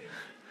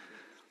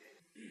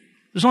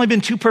 There's only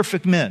been two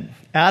perfect men.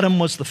 Adam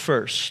was the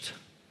first.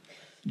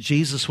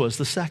 Jesus was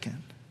the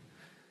second.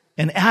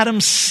 And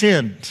Adam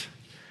sinned.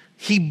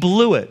 He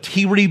blew it.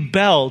 He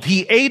rebelled.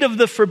 He ate of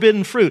the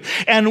forbidden fruit.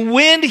 And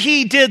when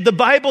he did, the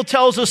Bible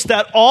tells us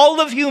that all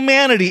of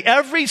humanity,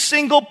 every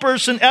single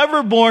person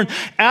ever born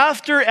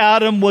after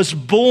Adam, was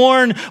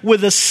born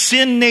with a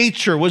sin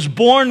nature, was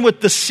born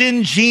with the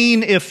sin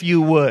gene, if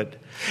you would.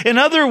 In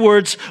other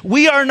words,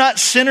 we are not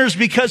sinners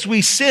because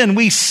we sin.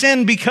 We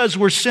sin because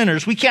we're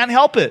sinners. We can't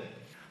help it.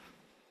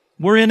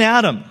 We're in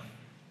Adam.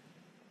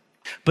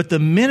 But the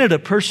minute a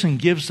person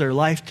gives their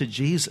life to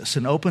Jesus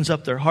and opens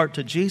up their heart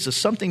to Jesus,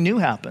 something new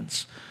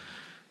happens.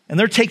 And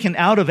they're taken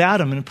out of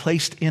Adam and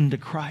placed into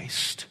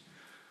Christ.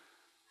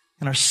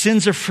 And our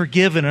sins are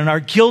forgiven and our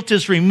guilt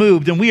is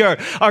removed. And we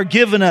are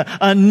given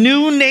a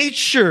new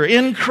nature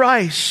in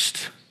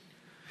Christ.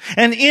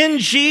 And in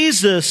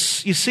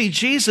Jesus, you see,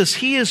 Jesus,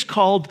 he is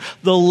called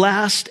the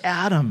last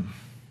Adam.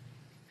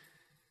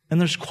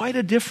 And there's quite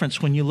a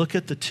difference when you look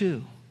at the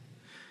two.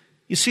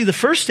 You see, the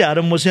first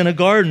Adam was in a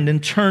garden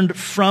and turned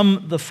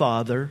from the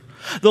Father.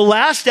 The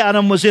last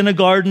Adam was in a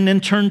garden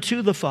and turned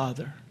to the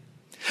Father.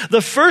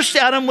 The first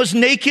Adam was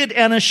naked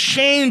and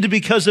ashamed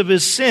because of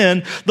his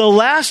sin. The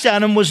last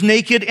Adam was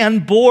naked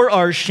and bore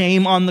our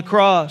shame on the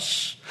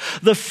cross.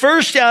 The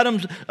first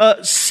Adam's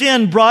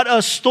sin brought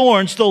us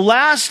thorns. The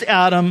last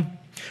Adam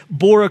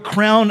bore a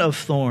crown of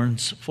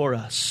thorns for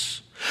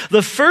us.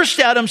 The first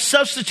Adam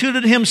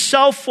substituted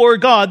himself for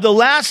God. The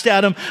last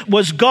Adam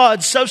was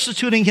God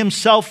substituting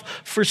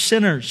himself for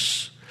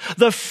sinners.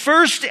 The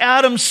first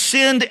Adam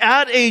sinned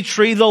at a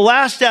tree. The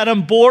last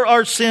Adam bore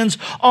our sins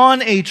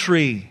on a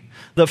tree.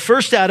 The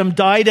first Adam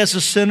died as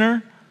a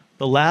sinner.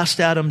 The last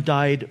Adam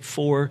died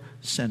for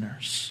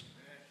sinners.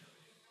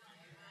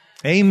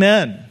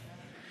 Amen.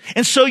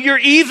 And so you're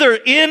either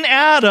in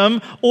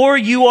Adam or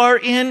you are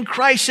in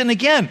Christ. And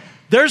again,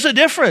 there's a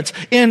difference.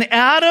 In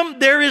Adam,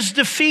 there is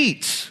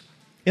defeat.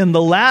 In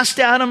the last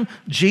Adam,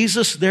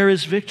 Jesus, there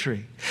is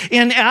victory.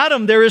 In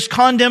Adam, there is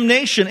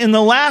condemnation. In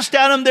the last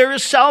Adam, there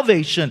is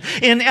salvation.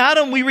 In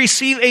Adam, we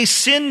receive a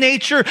sin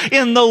nature.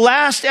 In the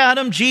last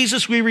Adam,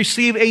 Jesus, we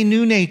receive a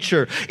new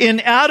nature. In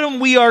Adam,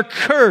 we are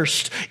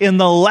cursed. In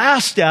the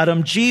last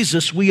Adam,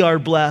 Jesus, we are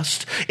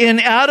blessed.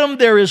 In Adam,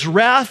 there is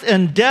wrath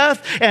and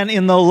death. And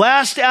in the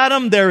last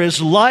Adam, there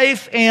is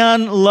life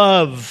and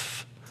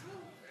love.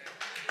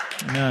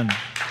 Amen.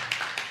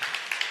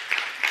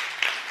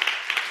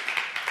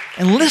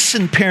 And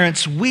listen,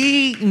 parents,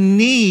 we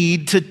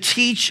need to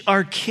teach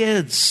our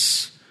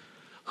kids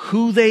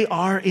who they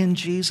are in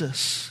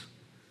Jesus.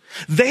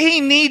 They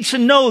need to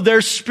know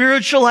their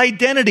spiritual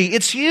identity.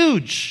 It's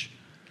huge.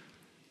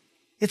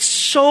 It's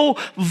so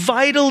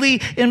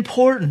vitally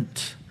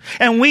important.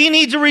 And we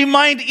need to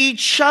remind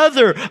each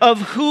other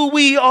of who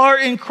we are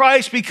in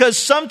Christ, because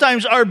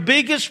sometimes our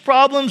biggest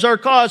problems are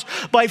caused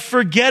by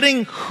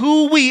forgetting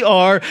who we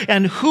are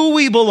and who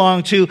we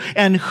belong to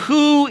and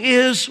who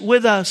is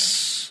with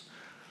us.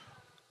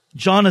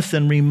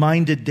 Jonathan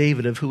reminded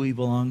David of who he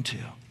belonged to.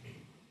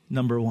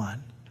 Number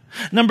one.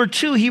 Number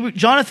two,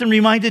 Jonathan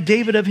reminded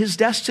David of his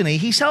destiny.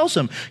 He tells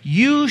him,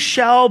 "You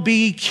shall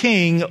be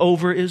king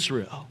over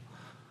Israel."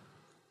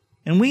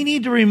 And we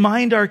need to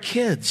remind our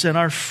kids and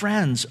our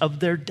friends of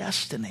their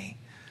destiny.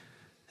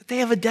 That they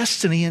have a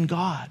destiny in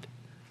God.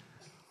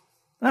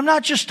 And I'm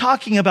not just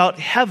talking about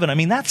heaven. I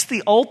mean, that's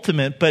the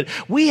ultimate, but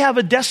we have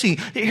a destiny.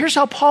 Here's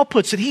how Paul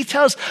puts it. He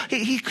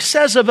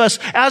says of us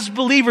as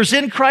believers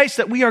in Christ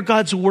that we are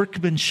God's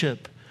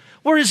workmanship.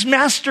 We're his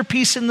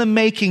masterpiece in the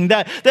making,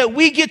 that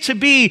we get to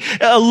be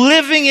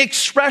living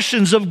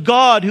expressions of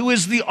God, who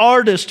is the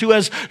artist, who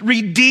has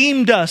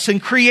redeemed us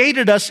and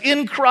created us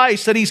in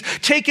Christ, that he's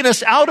taken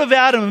us out of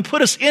Adam and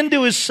put us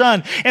into his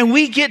Son. And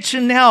we get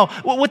to now,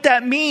 what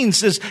that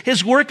means is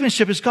his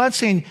workmanship is God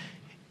saying,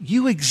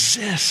 you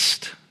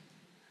exist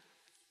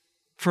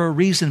for a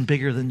reason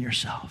bigger than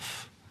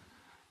yourself.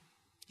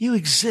 You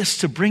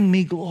exist to bring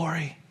me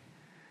glory.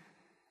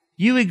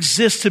 You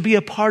exist to be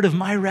a part of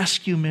my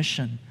rescue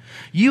mission.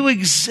 You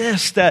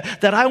exist that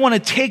I want to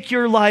take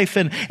your life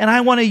and I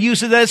want to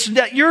use it.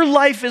 That your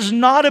life is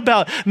not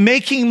about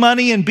making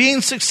money and being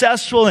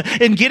successful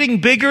and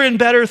getting bigger and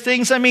better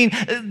things. I mean,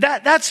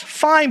 that's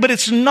fine, but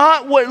it's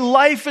not what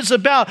life is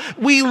about.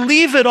 We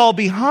leave it all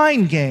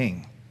behind,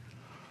 gang.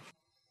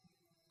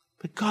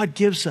 But God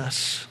gives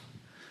us,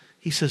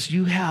 he says,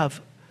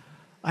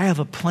 I have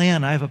a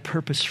plan, I have a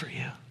purpose for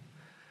you.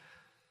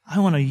 I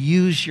want to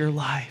use your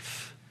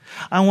life.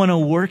 I want to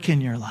work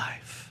in your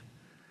life.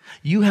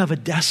 You have a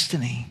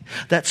destiny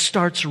that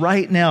starts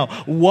right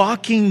now,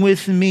 walking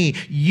with me.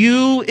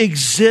 You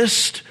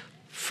exist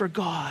for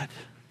God.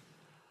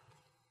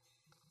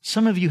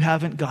 Some of you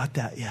haven't got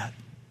that yet.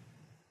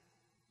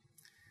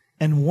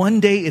 And one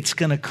day it's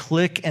going to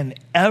click and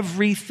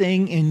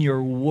everything in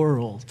your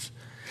world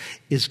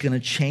is going to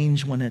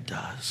change when it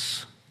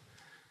does.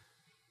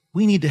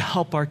 We need to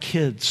help our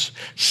kids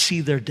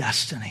see their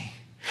destiny.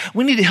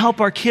 We need to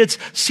help our kids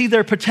see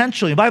their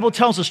potential. The Bible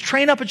tells us,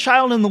 train up a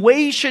child in the way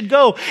he should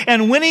go,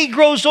 and when he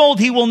grows old,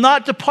 he will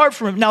not depart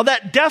from it. Now,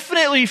 that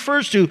definitely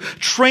refers to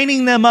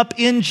training them up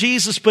in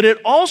Jesus, but it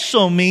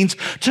also means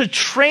to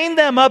train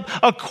them up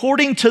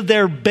according to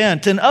their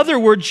bent. In other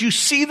words, you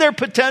see their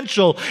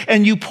potential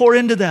and you pour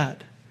into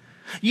that.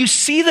 You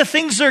see the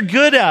things they're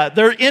good at,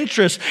 their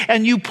interests,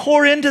 and you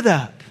pour into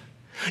that.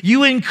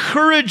 You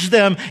encourage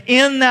them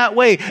in that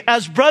way.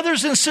 As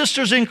brothers and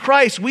sisters in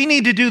Christ, we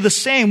need to do the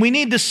same. We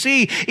need to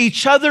see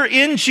each other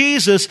in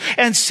Jesus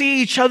and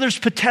see each other's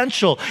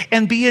potential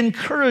and be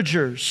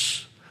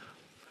encouragers.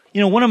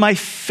 You know, one of my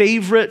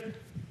favorite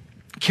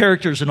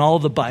characters in all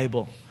of the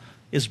Bible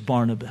is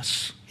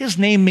Barnabas. His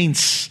name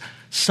means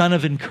son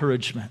of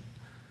encouragement.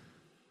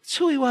 That's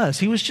who he was.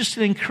 He was just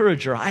an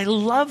encourager. I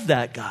love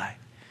that guy.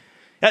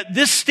 At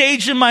this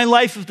stage in my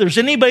life, if there's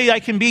anybody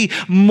I can be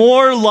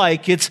more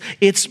like,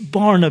 it's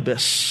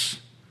Barnabas,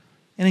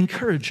 an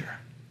encourager.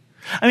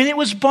 I mean, it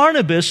was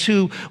Barnabas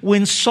who,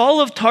 when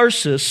Saul of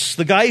Tarsus,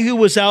 the guy who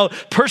was out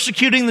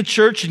persecuting the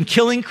church and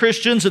killing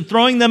Christians and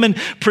throwing them in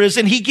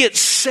prison, he gets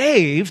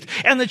saved,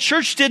 and the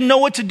church didn't know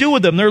what to do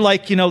with him. They're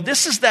like,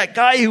 this is that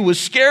guy who was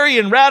scary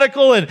and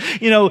radical, and,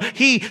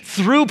 he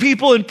threw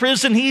people in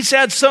prison. He's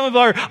had some of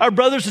our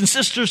brothers and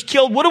sisters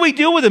killed. What do we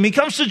do with him? He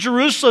comes to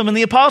Jerusalem, and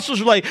the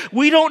apostles are like,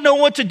 we don't know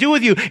what to do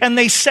with you, and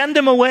they send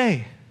him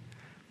away.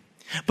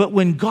 But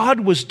when God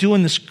was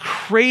doing this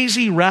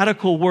crazy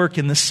radical work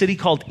in the city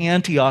called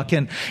Antioch,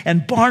 and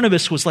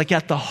Barnabas was like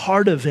at the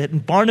heart of it,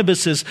 and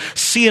Barnabas is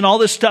seeing all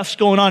this stuff's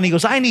going on, he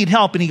goes, I need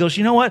help. And he goes,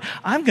 you know what?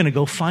 I'm going to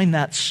go find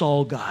that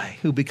Saul guy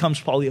who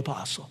becomes Paul the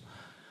Apostle.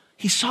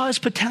 He saw his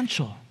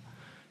potential.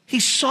 He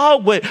saw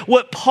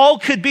what Paul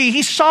could be.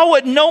 He saw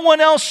what no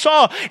one else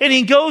saw. And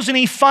he goes and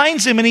he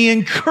finds him and he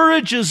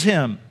encourages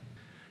him.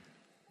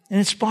 And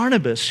it's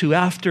Barnabas who,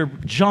 after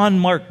John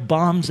Mark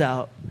bombs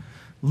out,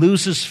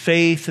 loses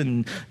faith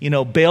and,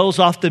 bails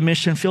off the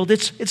mission field.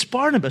 It's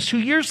Barnabas who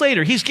years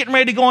later, he's getting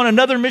ready to go on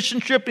another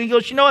mission trip, and he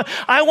goes, you know what?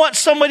 I want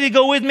somebody to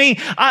go with me.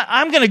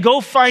 I'm going to go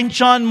find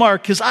John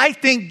Mark because I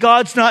think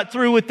God's not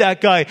through with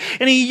that guy.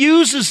 And he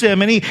uses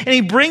him and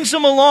he brings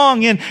him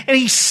along and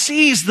he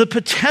sees the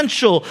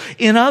potential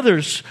in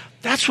others.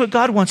 That's what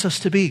God wants us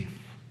to be.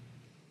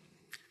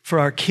 For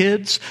our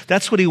kids,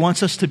 that's what he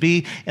wants us to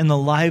be in the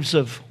lives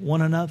of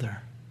one another.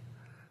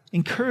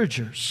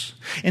 Encouragers.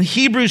 In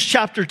Hebrews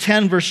chapter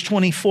 10, verse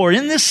 24,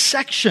 in this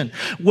section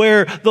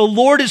where the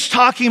Lord is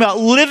talking about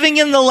living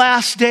in the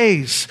last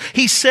days,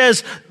 he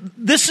says,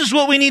 this is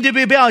what we need to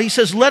be about. He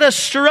says, let us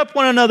stir up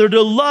one another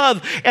to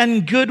love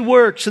and good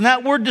works. And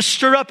that word to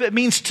stir up, it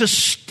means to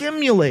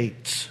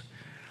stimulate.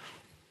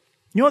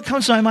 You know what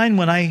comes to my mind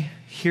when I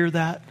hear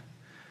that?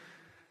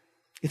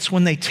 It's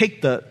when they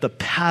take the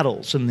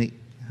paddles and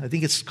I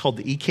think it's called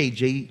the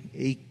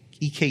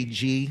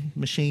EKG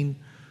machine.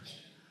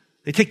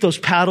 They take those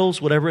paddles,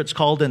 whatever it's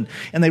called, and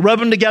they rub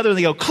them together and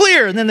they go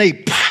clear, and then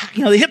they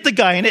hit the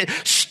guy and it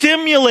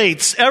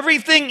stimulates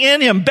everything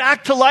in him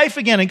back to life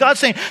again. And God's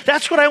saying,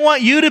 that's what I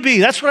want you to be.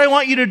 That's what I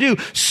want you to do.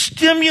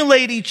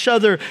 Stimulate each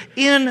other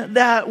in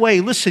that way.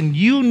 Listen,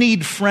 you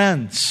need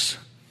friends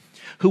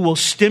who will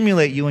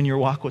stimulate you in your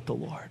walk with the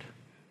Lord.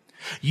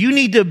 You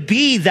need to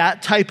be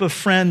that type of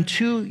friend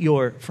to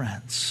your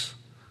friends.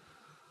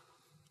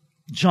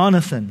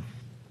 Jonathan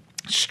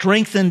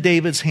strengthened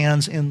David's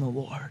hands in the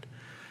Lord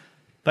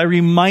by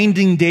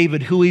reminding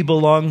David who he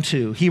belonged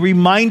to. He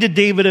reminded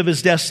David of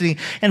his destiny.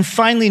 And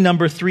finally,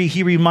 number 3,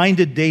 he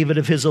reminded David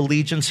of his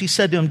allegiance. He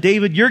said to him,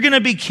 David, you're going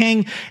to be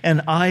king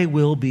and I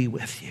will be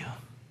with you.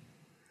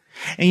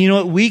 And you know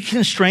what? We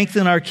can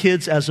strengthen our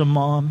kids as a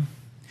mom.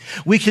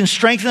 We can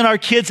strengthen our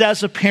kids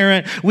as a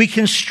parent. We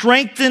can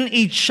strengthen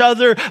each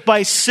other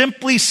by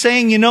simply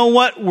saying, you know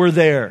what? We're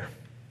there.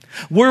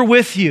 We're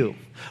with you.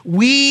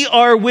 We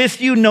are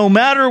with you no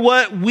matter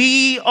what.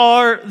 We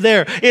are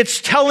there. It's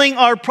telling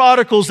our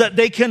prodigals that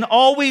they can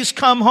always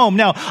come home.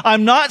 Now,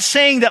 I'm not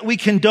saying that we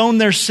condone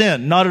their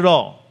sin, not at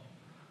all.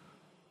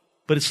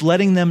 But it's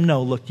letting them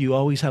know, look, you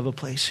always have a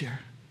place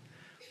here.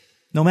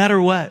 No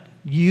matter what,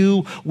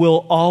 you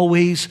will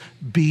always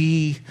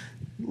be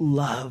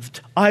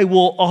loved. I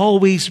will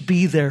always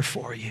be there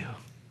for you.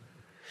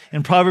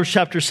 In Proverbs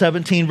chapter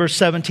 17, verse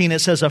 17, it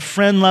says, a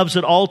friend loves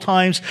at all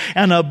times,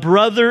 and a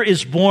brother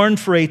is born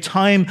for a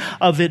time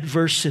of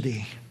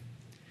adversity.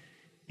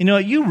 You know,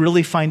 you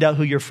really find out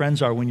who your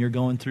friends are when you're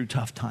going through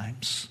tough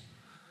times.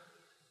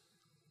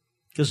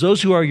 Because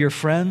those who are your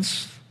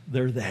friends,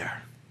 they're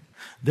there.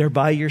 They're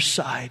by your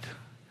side.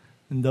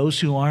 And those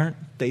who aren't,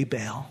 they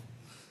bail.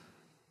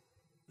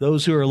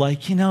 Those who are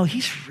like,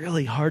 he's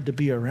really hard to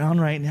be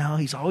around right now.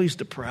 He's always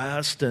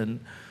depressed.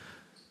 And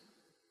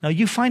now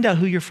you find out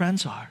who your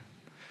friends are.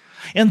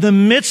 In the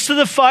midst of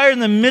the fire, in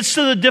the midst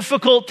of the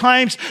difficult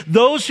times,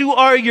 those who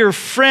are your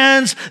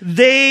friends,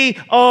 they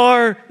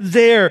are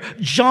there.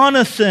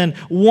 Jonathan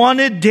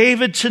wanted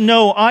David to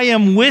know, I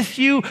am with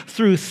you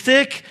through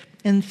thick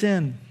and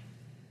thin.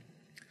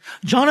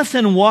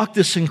 Jonathan walked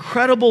this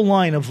incredible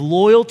line of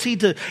loyalty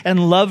to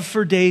and love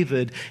for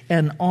David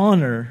and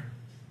honor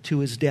to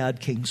his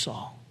dad, King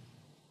Saul.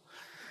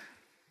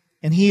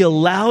 And he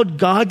allowed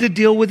God to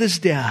deal with his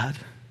dad,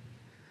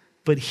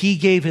 but he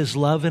gave his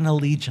love and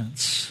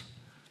allegiance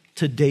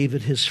to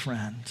David, his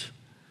friend.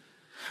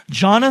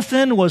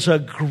 Jonathan was a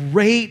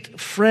great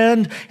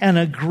friend and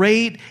a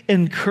great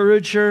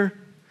encourager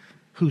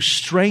who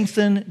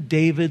strengthened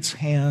David's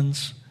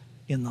hands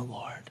in the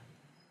Lord.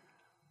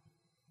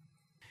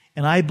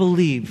 And I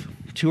believe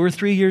 2 or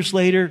 3 years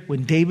later,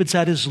 when David's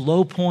at his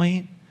low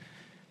point,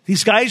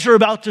 these guys are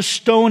about to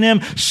stone him.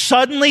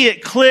 Suddenly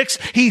it clicks.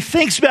 He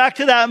thinks back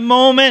to that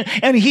moment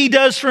and he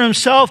does for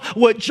himself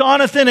what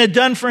Jonathan had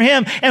done for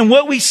him. And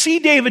what we see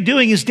David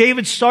doing is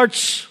David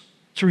starts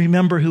to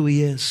remember who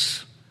he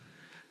is.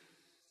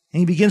 And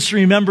he begins to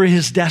remember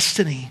his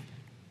destiny.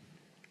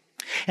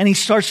 And he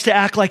starts to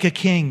act like a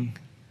king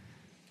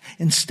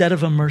instead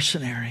of a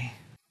mercenary.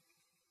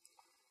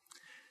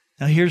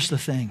 Now here's the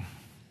thing.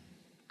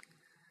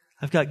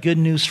 I've got good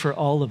news for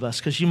all of us,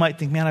 because you might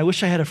think, man, I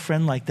wish I had a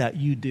friend like that.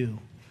 You do.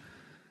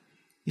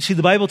 You see,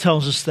 the Bible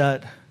tells us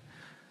that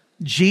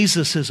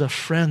Jesus is a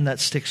friend that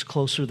sticks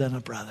closer than a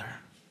brother.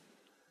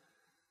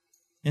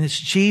 And it's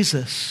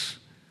Jesus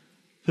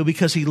who,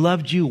 because he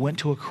loved you, went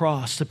to a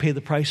cross to pay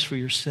the price for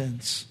your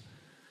sins.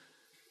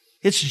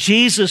 It's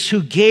Jesus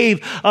who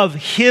gave of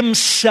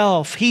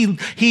himself.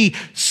 He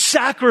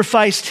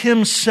sacrificed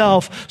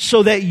himself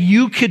so that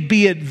you could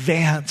be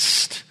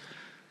advanced.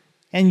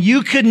 And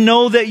you could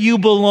know that you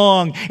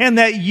belong. And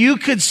that you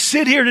could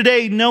sit here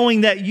today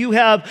knowing that you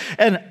have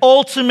an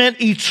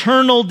ultimate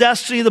eternal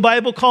destiny. The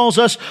Bible calls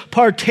us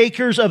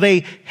partakers of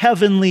a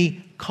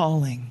heavenly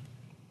calling.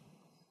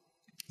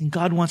 And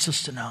God wants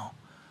us to know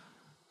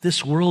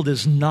this world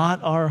is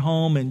not our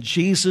home, and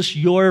Jesus,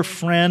 your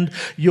friend,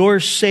 your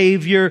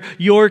Savior,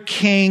 your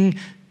King,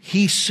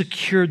 he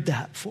secured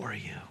that for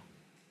you.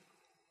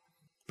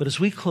 But as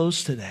we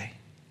close today,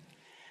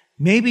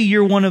 maybe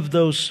you're one of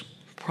those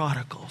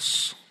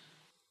prodigals.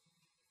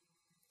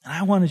 And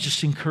I want to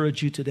just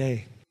encourage you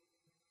today.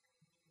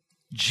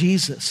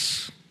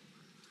 Jesus,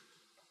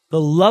 the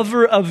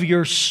lover of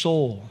your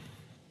soul,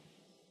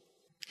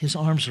 his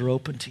arms are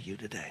open to you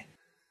today.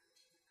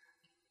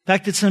 In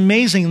fact, it's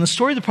amazing. In the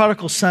story of the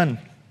prodigal son,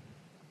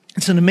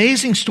 it's an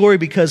amazing story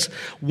because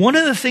one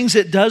of the things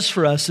it does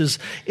for us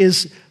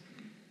is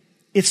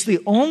it's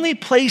the only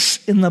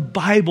place in the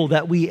Bible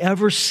that we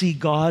ever see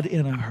God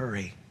in a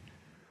hurry.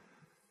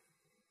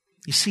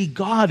 You see,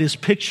 God is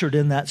pictured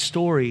in that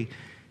story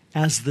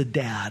as the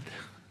dad.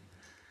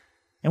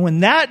 And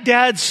when that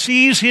dad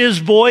sees his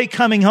boy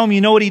coming home,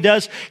 you know what he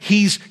does?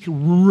 He's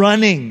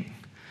running.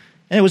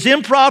 And it was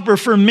improper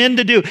for men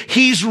to do.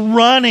 He's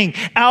running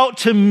out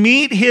to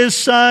meet his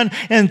son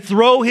and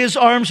throw his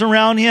arms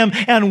around him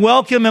and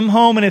welcome him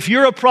home. And if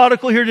you're a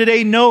prodigal here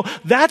today, know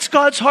that's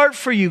God's heart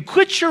for you.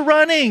 Quit your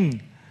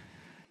running.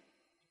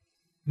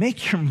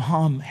 Make your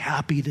mom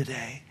happy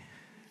today.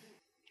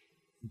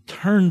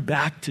 Turn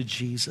back to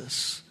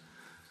Jesus.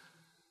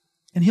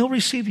 And he'll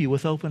receive you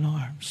with open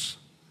arms.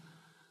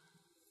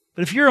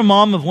 But if you're a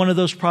mom of one of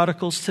those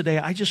prodigals today,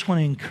 I just want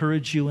to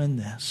encourage you in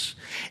this.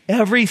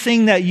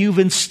 Everything that you've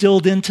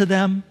instilled into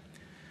them,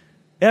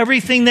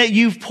 everything that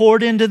you've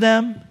poured into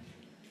them,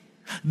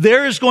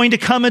 there is going to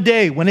come a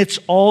day when it's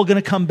all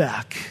going to come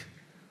back.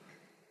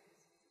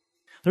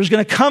 There's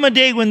going to come a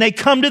day when they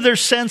come to their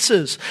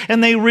senses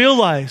and they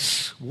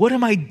realize, what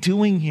am I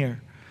doing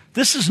here?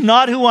 This is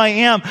not who I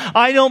am.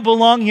 I don't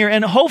belong here.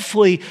 And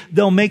hopefully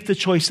they'll make the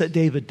choice that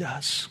David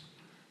does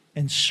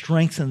and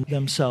strengthen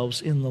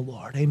themselves in the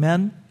Lord.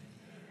 Amen?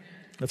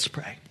 Let's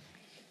pray.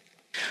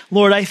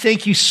 Lord, I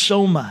thank you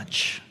so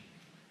much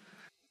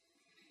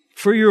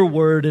for your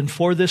word and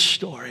for this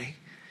story.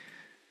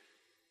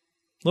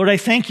 Lord, I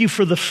thank you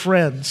for the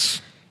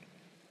friends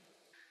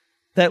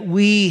that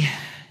we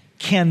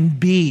can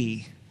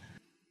be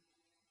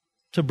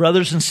to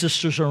brothers and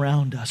sisters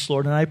around us,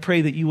 Lord. And I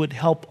pray that you would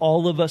help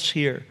all of us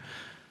here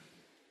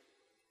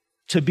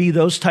to be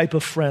those type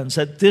of friends,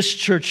 that this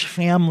church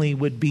family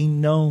would be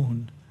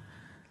known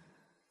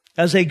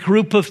as a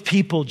group of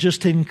people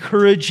just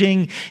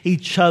encouraging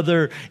each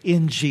other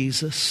in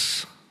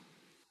Jesus.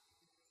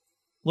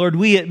 Lord,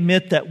 we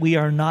admit that we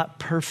are not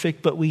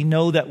perfect, but we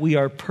know that we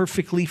are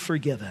perfectly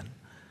forgiven.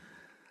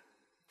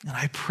 And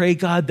I pray,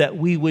 God, that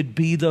we would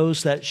be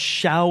those that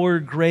shower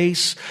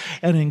grace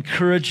and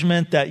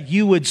encouragement, that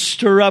you would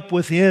stir up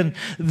within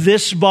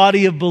this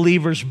body of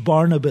believers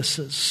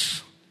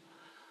Barnabases,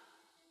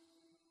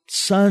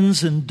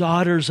 sons and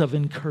daughters of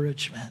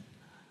encouragement,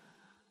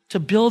 to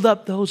build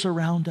up those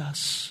around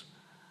us.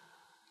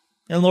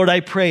 And Lord, I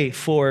pray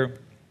for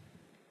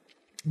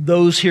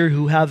those here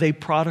who have a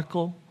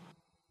prodigal,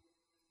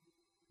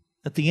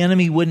 that the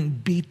enemy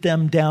wouldn't beat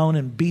them down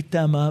and beat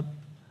them up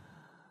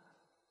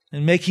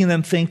and making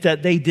them think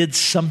that they did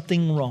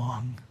something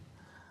wrong.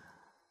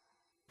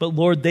 But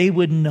Lord, they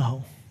would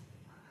know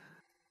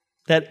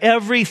that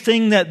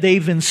everything that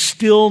they've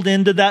instilled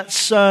into that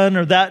son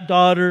or that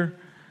daughter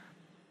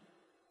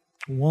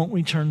won't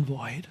return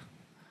void.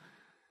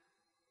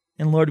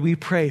 And Lord, we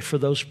pray for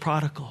those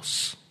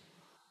prodigals,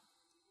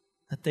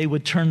 that they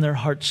would turn their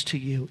hearts to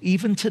you,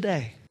 even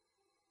today.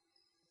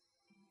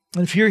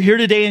 And if you're here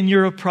today and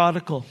you're a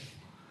prodigal,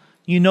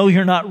 you know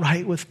you're not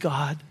right with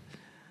God,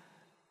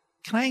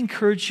 can I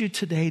encourage you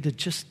today to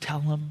just tell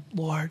him,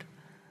 Lord,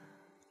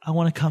 I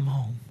want to come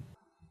home.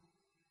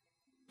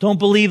 Don't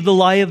believe the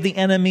lie of the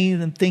enemy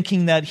and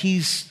thinking that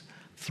he's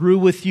through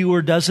with you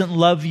or doesn't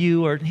love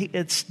you.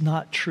 It's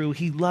not true.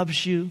 He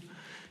loves you.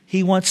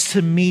 He wants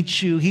to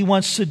meet you. He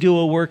wants to do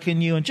a work in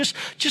you. And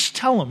just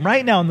tell him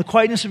right now in the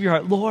quietness of your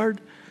heart,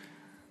 Lord,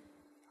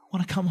 I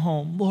want to come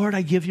home. Lord,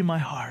 I give you my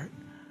heart.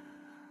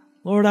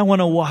 Lord, I want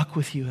to walk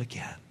with you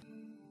again.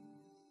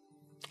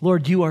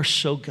 Lord, you are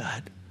so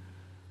good.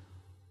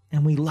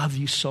 And we love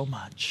you so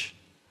much.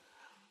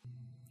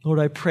 Lord,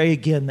 I pray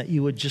again that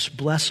you would just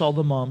bless all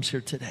the moms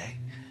here today.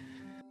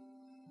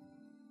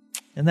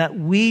 And that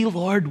we,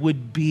 Lord,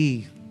 would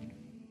be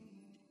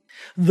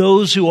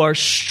those who are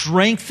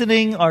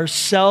strengthening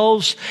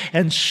ourselves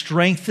and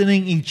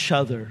strengthening each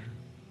other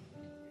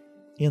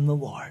in the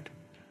Lord.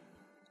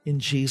 In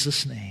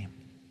Jesus' name,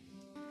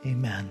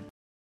 amen.